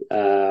many.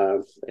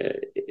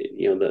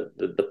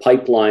 The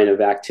pipeline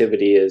of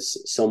activity is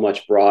so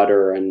much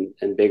broader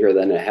and bigger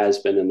than it has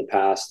been in the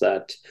past,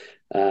 that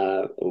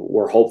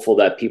we're hopeful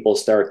that people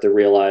start to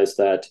realize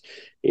that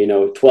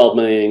 12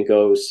 million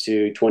goes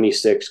to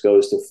 26,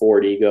 goes to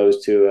 40,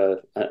 goes to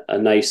a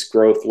nice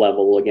growth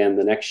level again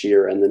the next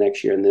year and the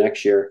next year and the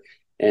next year.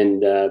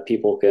 And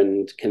people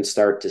can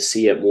start to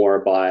see it more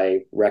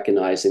by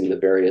recognizing the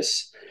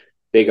various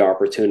big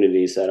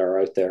opportunities that are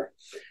out there.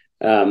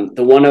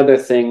 The one other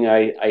thing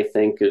I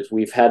think is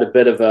we've had a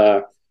bit of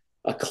a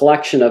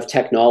collection of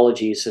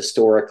technologies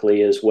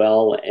historically as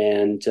well,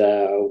 and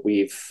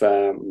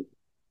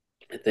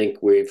I think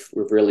we've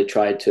really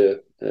tried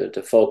to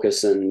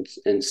focus and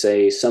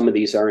say some of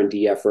these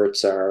R&D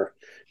efforts are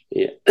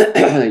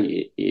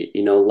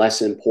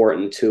less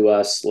important to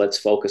us. Let's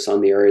focus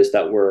on the areas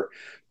that we're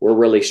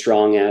really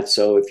strong at.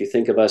 So if you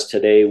think of us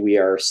today, we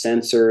are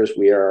sensors,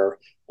 we are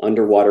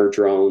underwater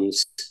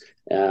drones,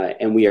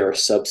 and we are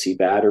subsea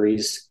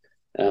batteries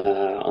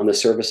on the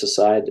services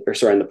side,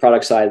 on the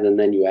product side, and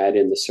then you add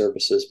in the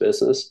services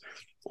business.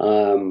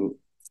 So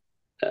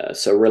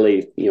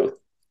really,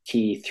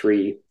 key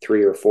three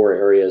or four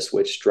areas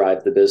which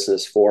drive the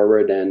business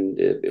forward, and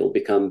it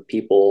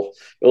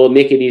will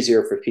make it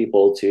easier for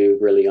people to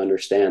really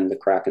understand the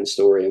Kraken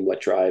story and what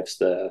drives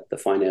the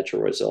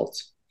financial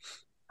results.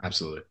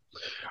 Absolutely.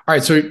 All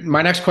right. So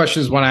my next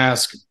question is one I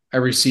ask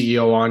every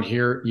CEO on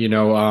here,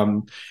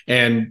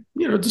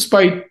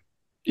 despite,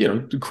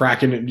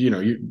 Kraken,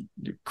 you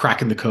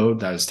cracking the code,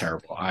 that is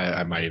terrible.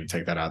 I might even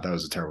take that out. That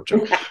was a terrible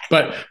joke.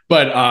 but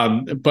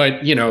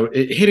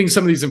hitting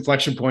some of these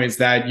inflection points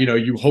that,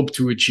 you hope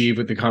to achieve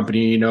with the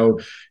company,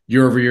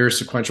 year over year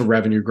sequential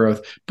revenue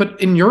growth. But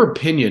in your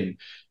opinion,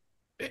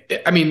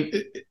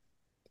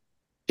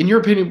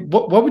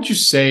 what would you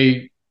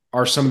say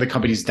are some of the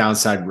company's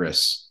downside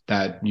risks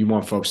that you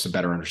want folks to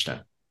better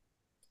understand?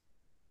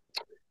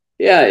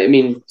 Yeah,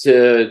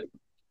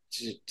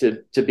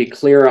 to be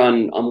clear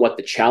on what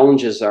the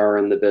challenges are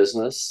in the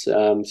business.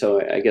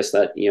 So I guess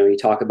that, you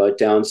talk about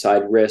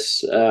downside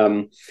risks.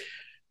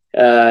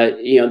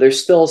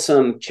 There's still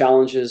some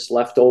challenges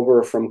left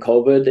over from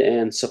COVID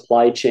and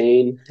supply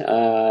chain.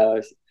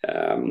 The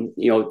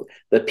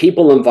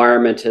people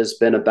environment has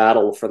been a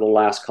battle for the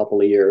last couple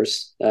of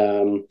years.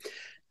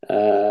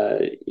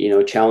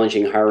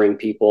 Challenging hiring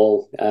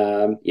people.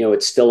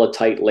 It's still a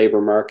tight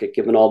labor market,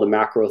 given all the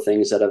macro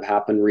things that have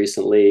happened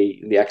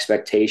recently. The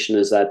expectation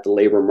is that the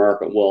labor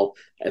market will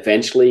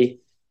eventually,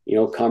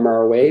 come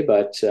our way.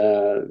 But,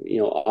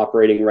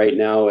 operating right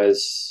now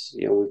as,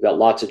 we've got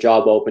lots of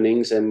job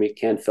openings and we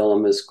can't fill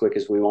them as quick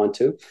as we want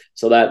to.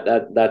 So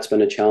that's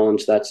been a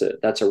challenge. That's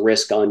a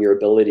risk on your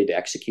ability to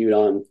execute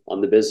on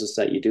the business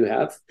that you do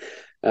have.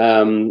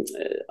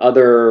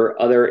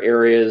 Other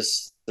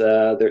areas,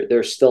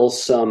 there's still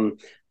some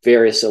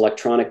various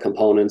electronic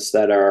components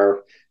that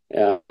are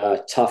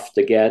tough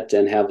to get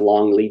and have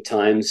long lead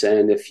times.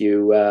 And if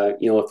you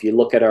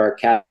look at our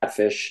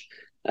catfish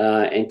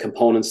and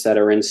components that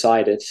are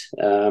inside it,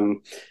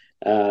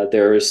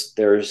 there's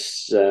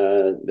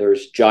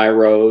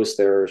gyros,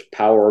 there's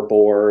power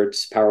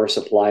boards, power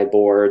supply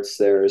boards.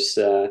 There's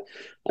a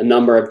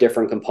number of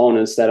different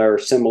components that are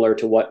similar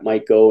to what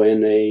might go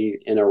in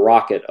a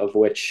rocket, of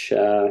which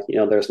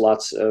there's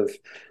lots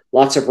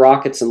of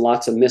rockets and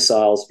lots of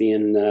missiles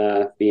being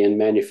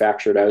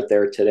manufactured out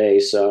there today.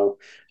 So,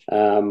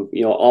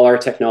 all our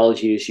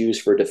technology is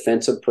used for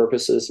defensive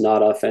purposes,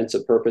 not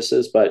offensive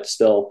purposes, but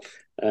still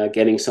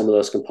getting some of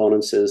those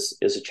components is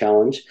a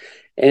challenge.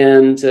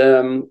 And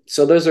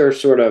so those are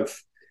sort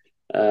of,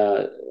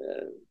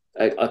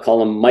 I call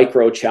them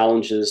micro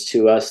challenges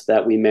to us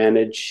that we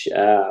manage.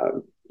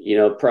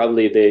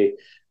 Probably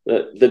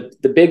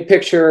the big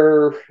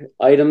picture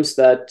items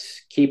that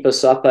keep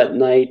us up at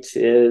night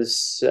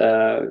is,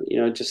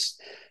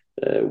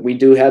 we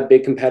do have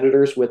big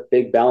competitors with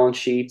big balance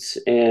sheets.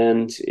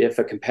 And if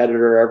a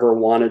competitor ever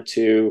wanted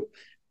to,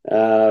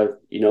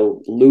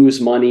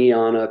 lose money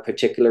on a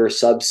particular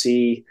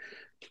subsea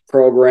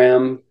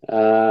program,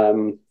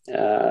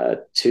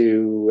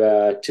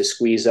 to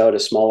squeeze out a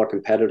smaller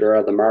competitor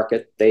out of the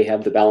market, they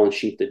have the balance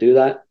sheet to do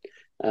that.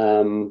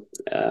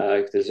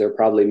 Because they're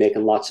probably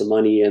making lots of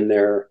money in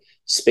their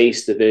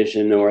space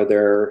division or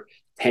their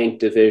tank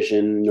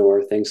division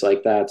or things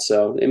like that.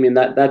 So, I mean,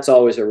 that's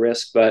always a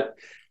risk, but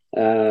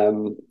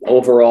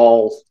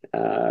overall,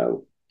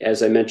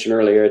 as I mentioned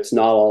earlier, it's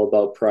not all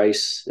about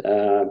price.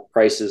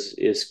 Price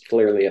is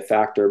clearly a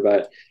factor,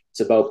 but it's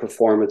about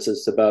performance.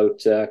 It's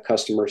about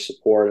customer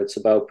support. It's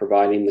about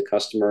providing the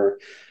customer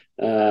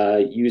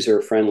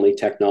user-friendly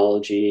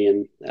technology.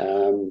 And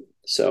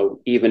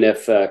so even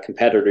if a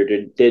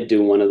competitor did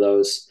do one of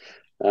those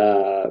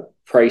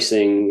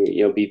pricing,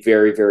 be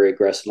very, very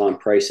aggressive on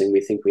pricing, we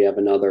think we have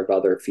a number of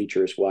other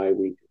features why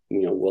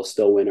we'll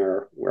still win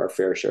our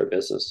fair share of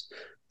business.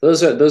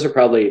 Those are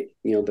probably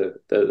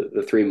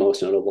the three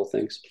most notable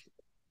things.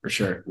 For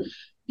sure.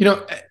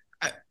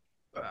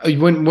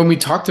 When we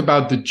talked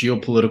about the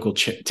geopolitical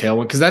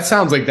tailwind, because that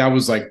sounds like that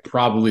was like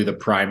probably the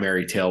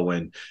primary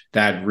tailwind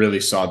that really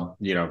saw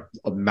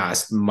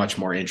much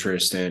more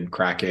interest in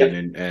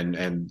Kraken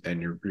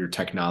and your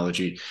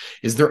technology.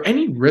 Is there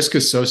any risk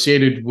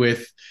associated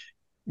with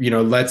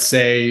let's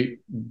say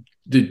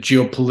the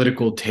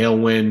geopolitical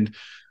tailwind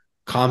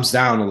calms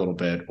down a little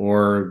bit,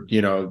 or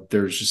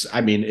there's just,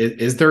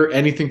 is there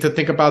anything to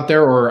think about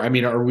there, or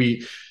are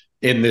we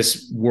in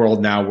this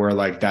world now where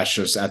like that's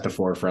just at the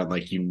forefront,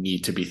 like you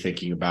need to be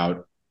thinking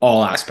about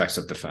all aspects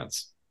of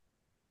defense?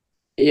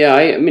 Yeah,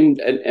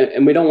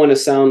 and we don't want to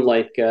sound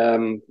like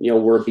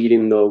we're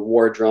beating the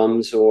war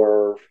drums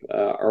or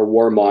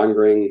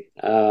warmongering,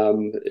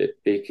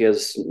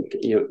 because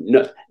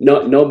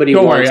nobody.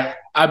 Don't worry,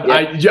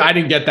 I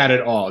didn't get that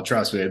at all.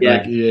 Trust me.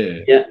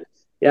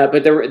 Yeah.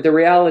 But the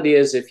reality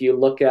is, if you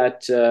look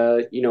at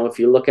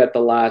the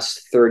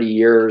last 30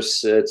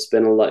 years, it's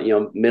been a lot.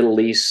 Middle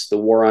East, the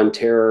war on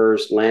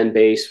terrors,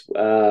 land-based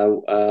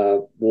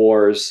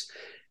wars,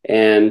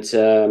 and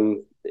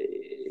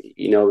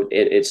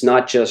it's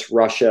not just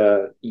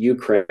Russia,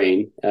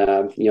 Ukraine.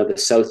 The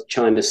South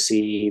China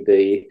Sea,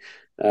 the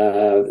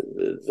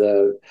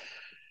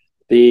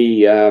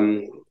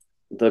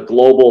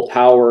global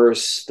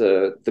powers,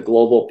 the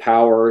global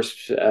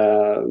powers.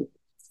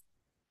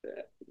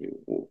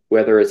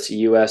 Whether it's the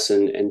U.S.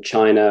 and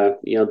China,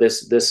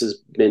 this has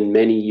been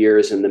many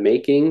years in the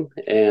making,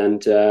 and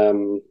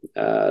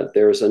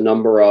there's a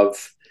number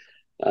of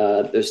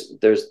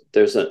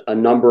there's a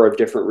number of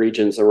different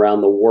regions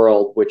around the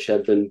world which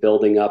have been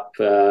building up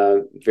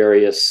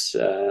various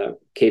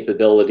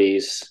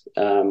capabilities,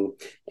 and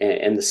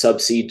the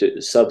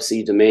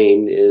subsea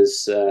domain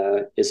is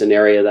an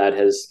area that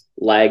has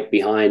lagged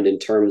behind in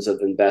terms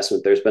of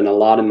investment. There's been a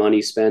lot of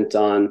money spent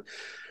on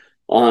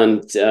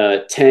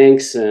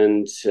tanks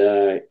and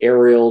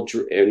aerial,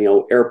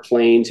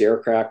 airplanes,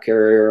 aircraft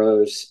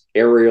carriers,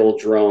 aerial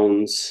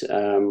drones,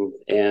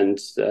 and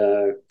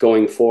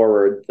going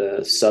forward, the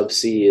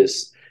subsea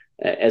is,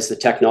 as the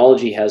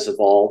technology has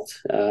evolved,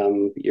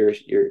 you're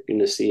going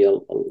to see a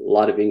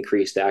lot of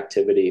increased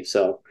activity.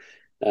 So,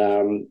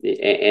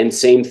 and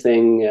same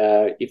thing,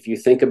 if you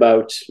think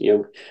about,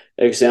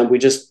 example,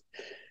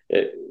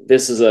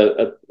 this is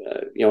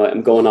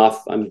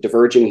I'm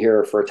diverging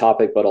here for a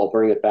topic, but I'll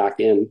bring it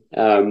back in.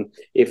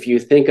 If you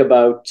think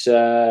about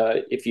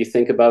the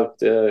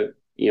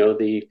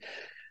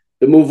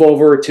move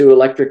over to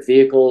electric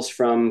vehicles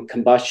from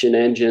combustion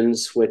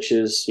engines, which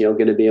is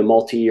going to be a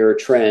multi-year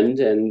trend,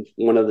 and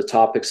one of the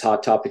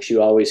hot topics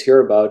you always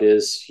hear about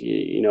is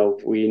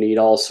we need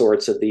all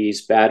sorts of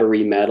these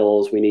battery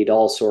metals, we need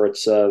all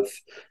sorts of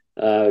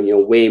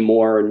way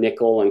more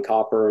nickel and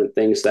copper and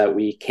things that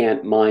we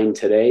can't mine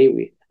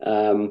today.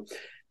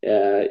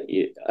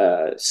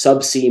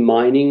 Subsea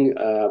mining,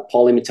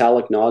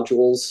 polymetallic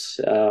nodules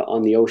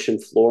on the ocean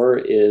floor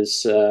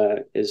is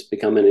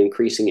become an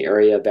increasing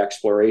area of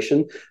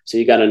exploration. So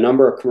you got a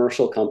number of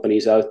commercial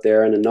companies out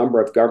there and a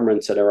number of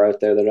governments that are out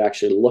there that are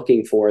actually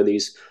looking for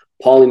these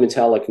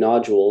polymetallic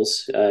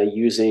nodules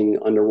using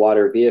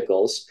underwater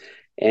vehicles.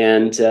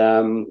 And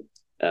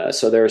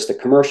so there's the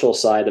commercial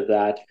side of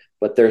that,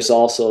 but there's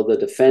also the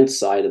defense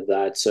side of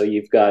that. So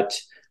you've got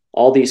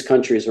all these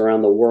countries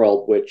around the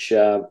world which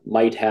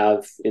might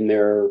have in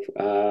their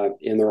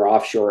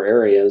offshore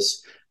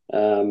areas,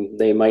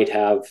 they might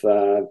have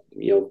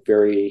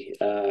very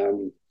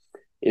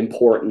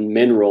important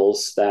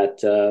minerals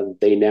that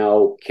they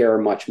now care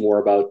much more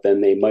about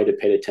than they might have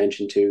paid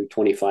attention to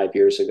 25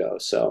 years ago.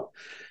 So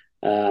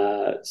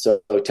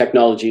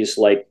technologies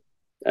like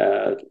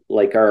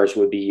ours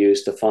would be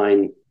used to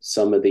find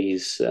some of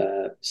these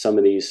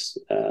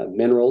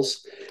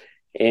minerals,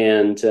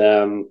 and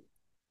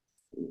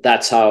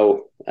that's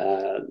how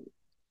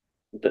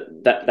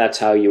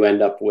you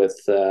end up with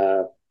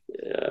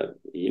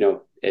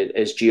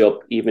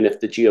even if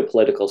the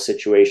geopolitical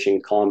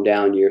situation calmed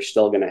down, you're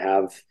still going to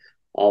have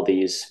all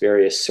these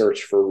various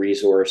search for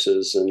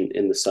resources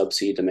in the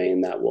subsea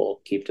domain that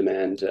will keep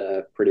demand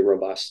pretty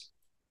robust.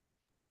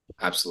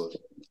 Absolutely.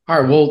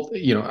 All right. Well,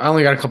 I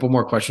only got a couple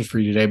more questions for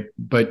you today,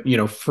 but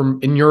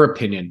in your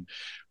opinion,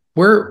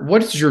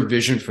 what is your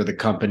vision for the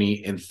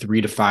company in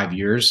 3 to 5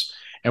 years?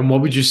 And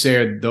what would you say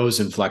are those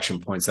inflection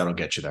points that'll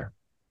get you there?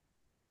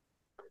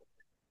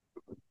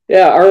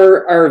 Yeah,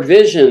 our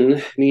vision,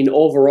 I mean,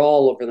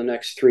 overall over the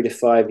next 3 to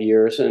 5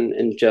 years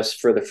and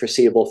just for the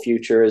foreseeable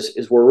future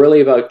is we're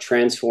really about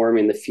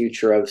transforming the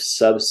future of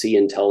subsea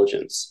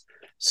intelligence.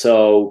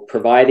 So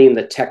providing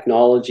the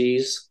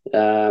technologies,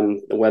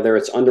 whether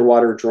it's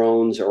underwater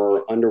drones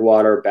or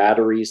underwater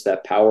batteries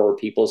that power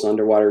people's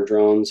underwater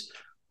drones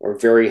or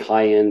very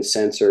high-end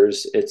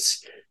sensors,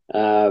 it's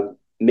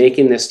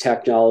making this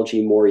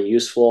technology more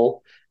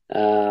useful,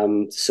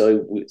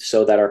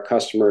 so that our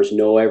customers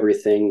know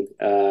everything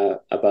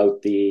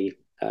about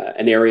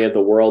an area of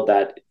the world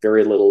that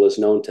very little is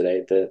known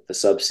today, the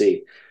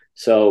subsea.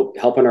 So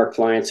helping our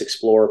clients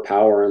explore,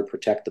 power, and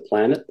protect the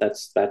planet.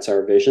 That's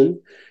our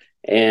vision.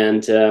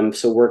 And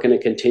so we're going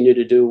to continue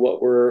to do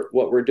what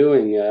we're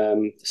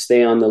doing,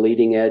 stay on the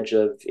leading edge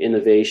of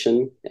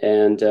innovation,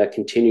 and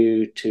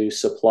continue to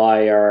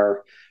supply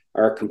our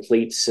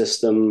complete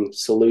system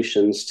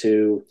solutions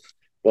to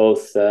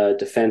both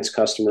defense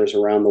customers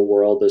around the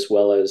world as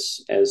well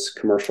as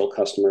commercial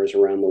customers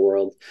around the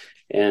world.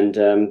 And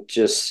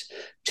just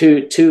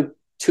two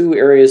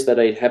areas that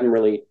I haven't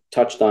really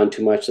touched on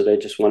too much that I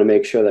just want to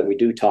make sure that we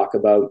do talk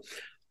about.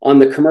 On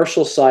the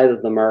commercial side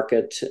of the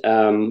market,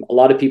 a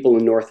lot of people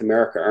in North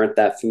America aren't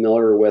that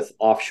familiar with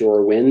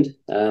offshore wind,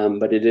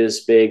 but it is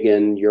big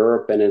in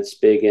Europe and it's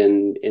big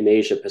in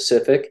Asia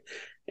Pacific.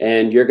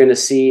 And you're going to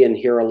see and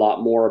hear a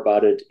lot more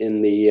about it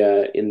in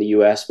the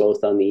U.S.,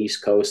 both on the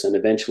East Coast and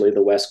eventually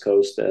the West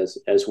Coast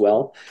as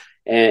well.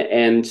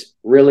 And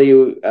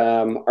really,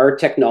 our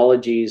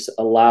technologies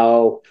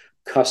allow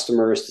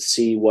customers to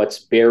see what's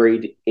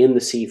buried in the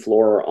seafloor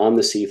or on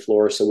the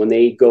seafloor. So when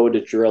they go to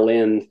drill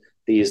in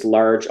these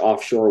large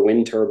offshore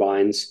wind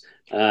turbines,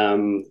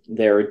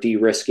 they're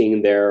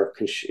de-risking their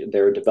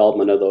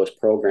development of those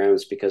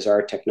programs because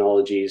our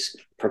technologies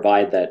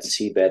provide that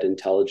seabed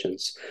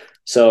intelligence.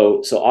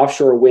 So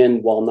offshore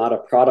wind, while not a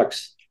product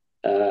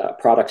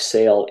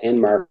sale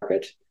end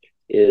market,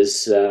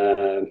 is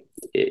going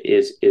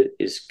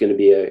to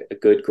be a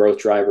good growth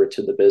driver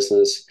to the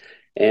business.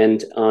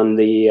 And on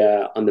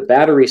the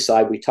battery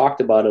side, we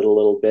talked about it a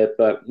little bit,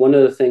 but one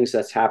of the things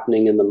that's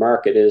happening in the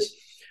market is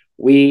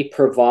we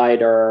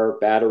provide our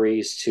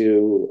batteries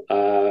to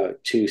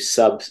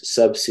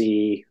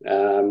subsea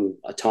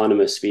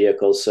autonomous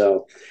vehicles.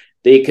 So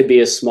they could be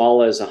as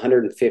small as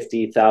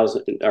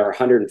 150,000 or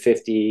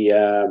 150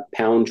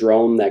 pound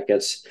drone that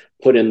gets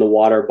put in the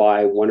water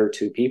by one or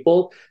two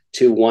people,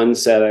 to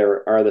ones that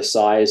are the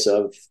size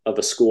of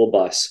a school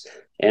bus.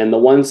 And the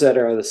ones that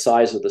are the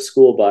size of the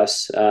school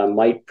bus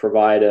might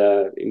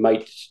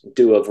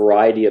do a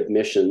variety of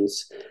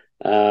missions,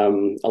 a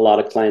lot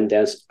of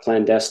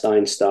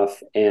clandestine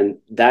stuff. And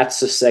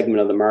that's a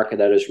segment of the market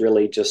that is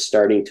really just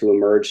starting to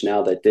emerge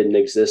now that didn't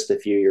exist a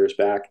few years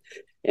back.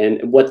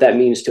 And what that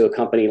means to a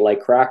company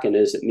like Kraken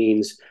is it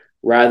means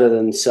rather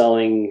than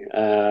selling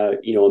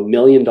 $1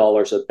 million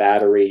of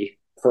battery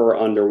per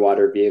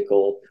underwater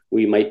vehicle,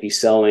 we might be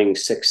selling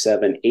 $6,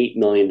 $7, $8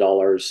 million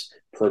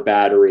per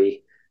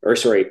battery,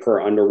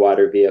 per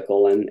underwater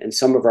vehicle. And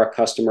some of our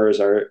customers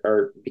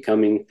are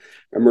becoming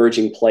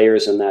emerging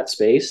players in that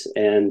space.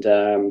 And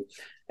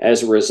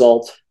as a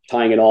result,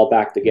 tying it all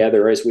back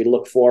together, as we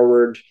look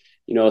forward,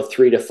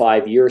 3 to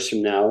 5 years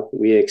from now,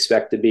 we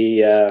expect to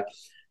be a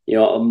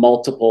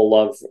multiple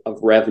of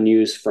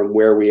revenues from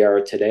where we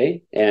are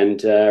today,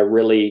 and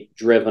really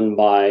driven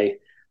by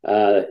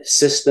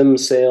system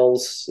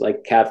sales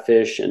like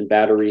catfish and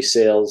battery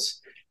sales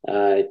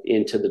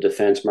into the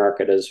defense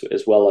market,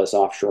 as well as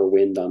offshore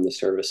wind on the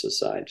services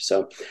side.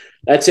 So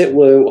that's it.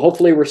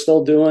 Hopefully we're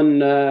still doing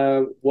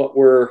what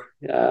we're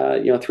 3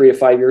 to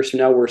 5 years from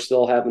now, we're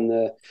still having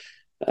the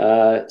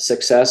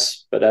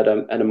success, but at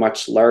a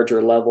much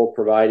larger level,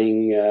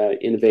 providing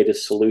innovative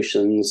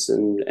solutions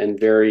and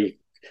very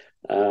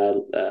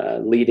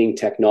leading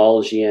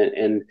technology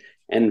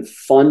and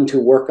fun to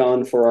work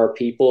on for our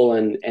people,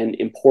 and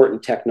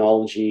important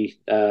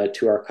technology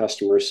to our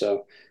customers.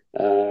 So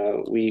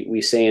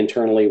we say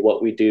internally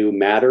what we do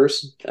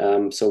matters.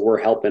 So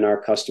we're helping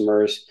our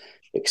customers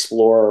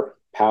explore,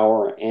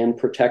 power, and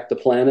protect the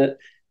planet.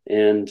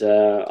 And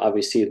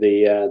obviously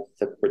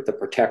the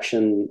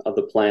protection of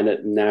the planet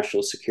and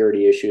national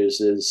security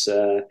issues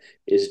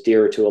is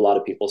dear to a lot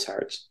of people's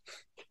hearts.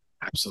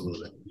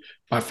 Absolutely.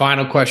 My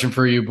final question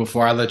for you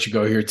before I let you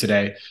go here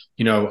today,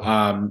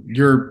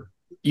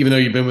 even though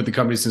you've been with the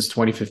company since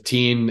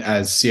 2015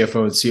 as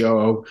CFO and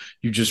COO,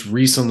 you just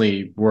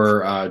recently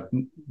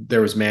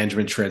there was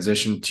management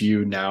transition to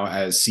you now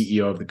as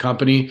CEO of the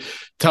company.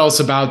 Tell us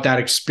about that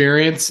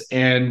experience,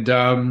 and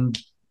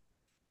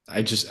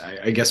I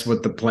guess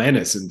what the plan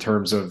is in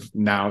terms of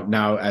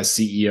now as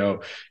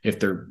CEO, if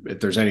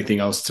there's anything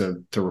else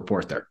to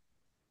report there.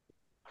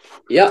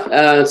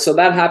 Yeah, so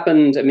that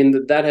happened. I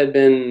mean, that had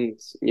been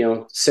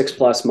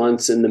 6+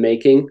 months in the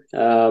making,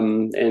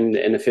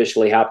 and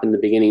officially happened the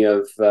beginning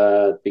of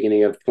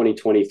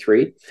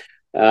 2023.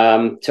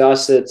 To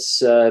us,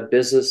 it's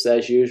business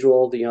as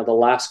usual. The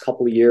last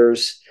couple of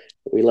years,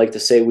 we like to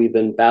say we've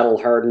been battle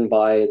hardened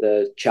by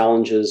the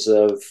challenges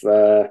of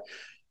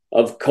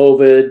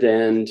COVID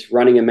and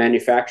running a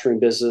manufacturing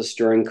business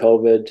during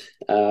COVID.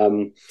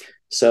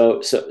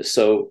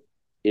 So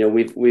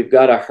we've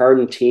got a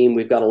hardened team.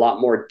 We've got a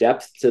lot more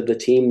depth to the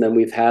team than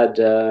we've had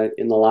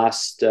in the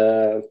last.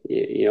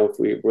 If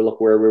we look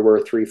where we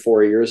were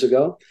 3-4 years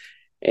ago,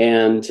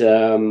 and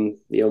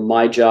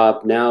my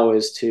job now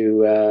is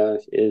to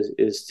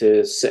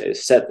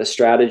set the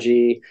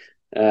strategy.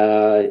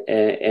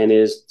 And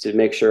is to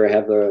make sure I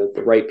have the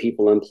right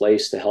people in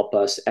place to help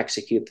us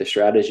execute the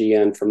strategy.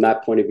 And from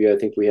that point of view, I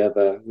think we have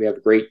a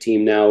great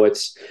team now. It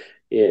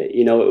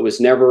was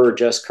never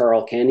just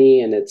Carl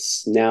Kenny, and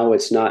it's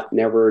not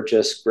never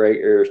just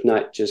Greg, or it's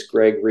not just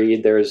Greg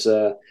Reed. There's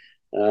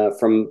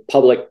from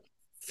public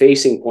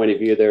facing point of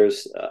view,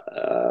 there's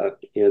that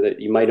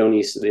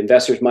the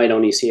investors might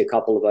only see a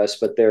couple of us,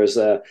 but there's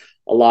a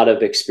lot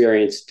of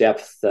experience,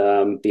 depth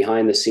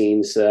behind the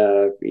scenes,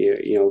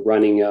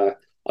 running a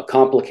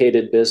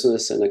complicated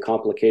business in a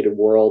complicated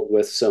world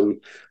with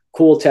some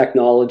cool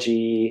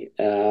technology.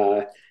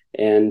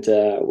 And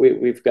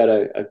we've got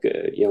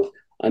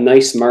a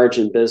nice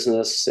margin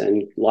business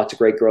and lots of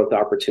great growth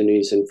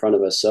opportunities in front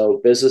of us.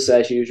 So business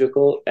as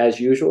usual,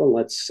 and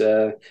let's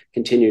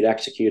continue to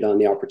execute on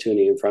the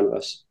opportunity in front of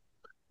us.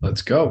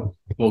 Let's go.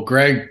 Well,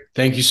 Greg,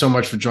 thank you so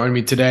much for joining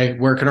me today.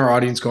 Where can our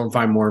audience go and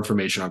find more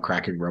information on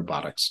Kraken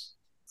Robotics?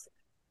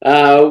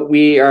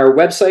 Our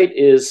website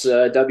is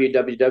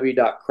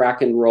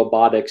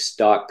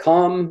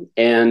www.krakenrobotics.com,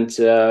 and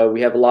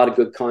we have a lot of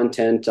good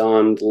content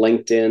on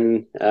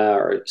LinkedIn,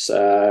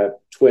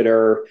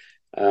 Twitter,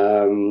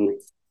 Instagram,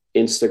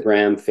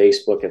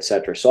 Facebook,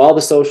 etc. So all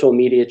the social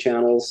media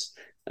channels,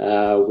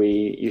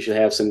 we usually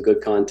have some good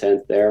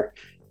content there,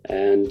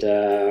 and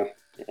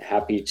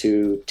happy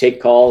to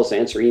take calls,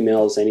 answer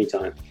emails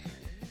anytime.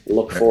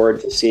 Look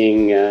forward to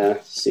seeing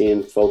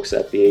folks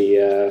at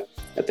the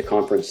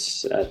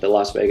conference, at the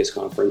Las Vegas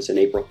conference in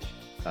April.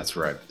 That's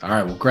right. All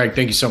right. Well, Greg,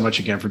 thank you so much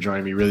again for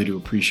joining me. Really do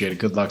appreciate it.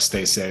 Good luck.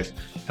 Stay safe.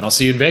 And I'll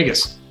see you in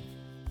Vegas.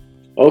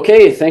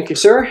 Okay. Thank you,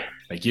 sir.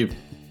 Thank you.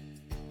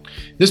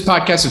 This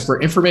podcast is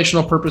for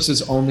informational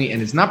purposes only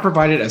and is not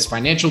provided as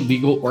financial,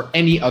 legal, or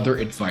any other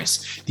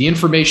advice. The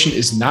information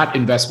is not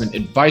investment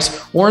advice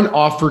or an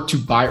offer to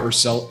buy or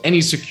sell any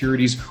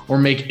securities or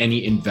make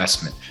any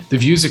investment. The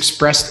views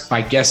expressed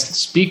by guest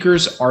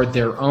speakers are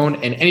their own,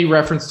 and any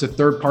reference to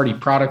third-party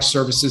products,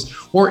 services,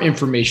 or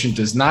information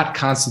does not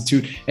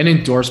constitute an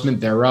endorsement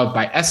thereof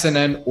by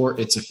SNN or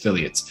its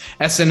affiliates.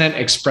 SNN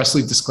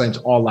expressly disclaims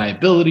all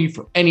liability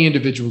for any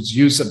individual's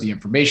use of the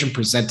information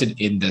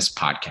presented in this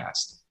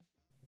podcast.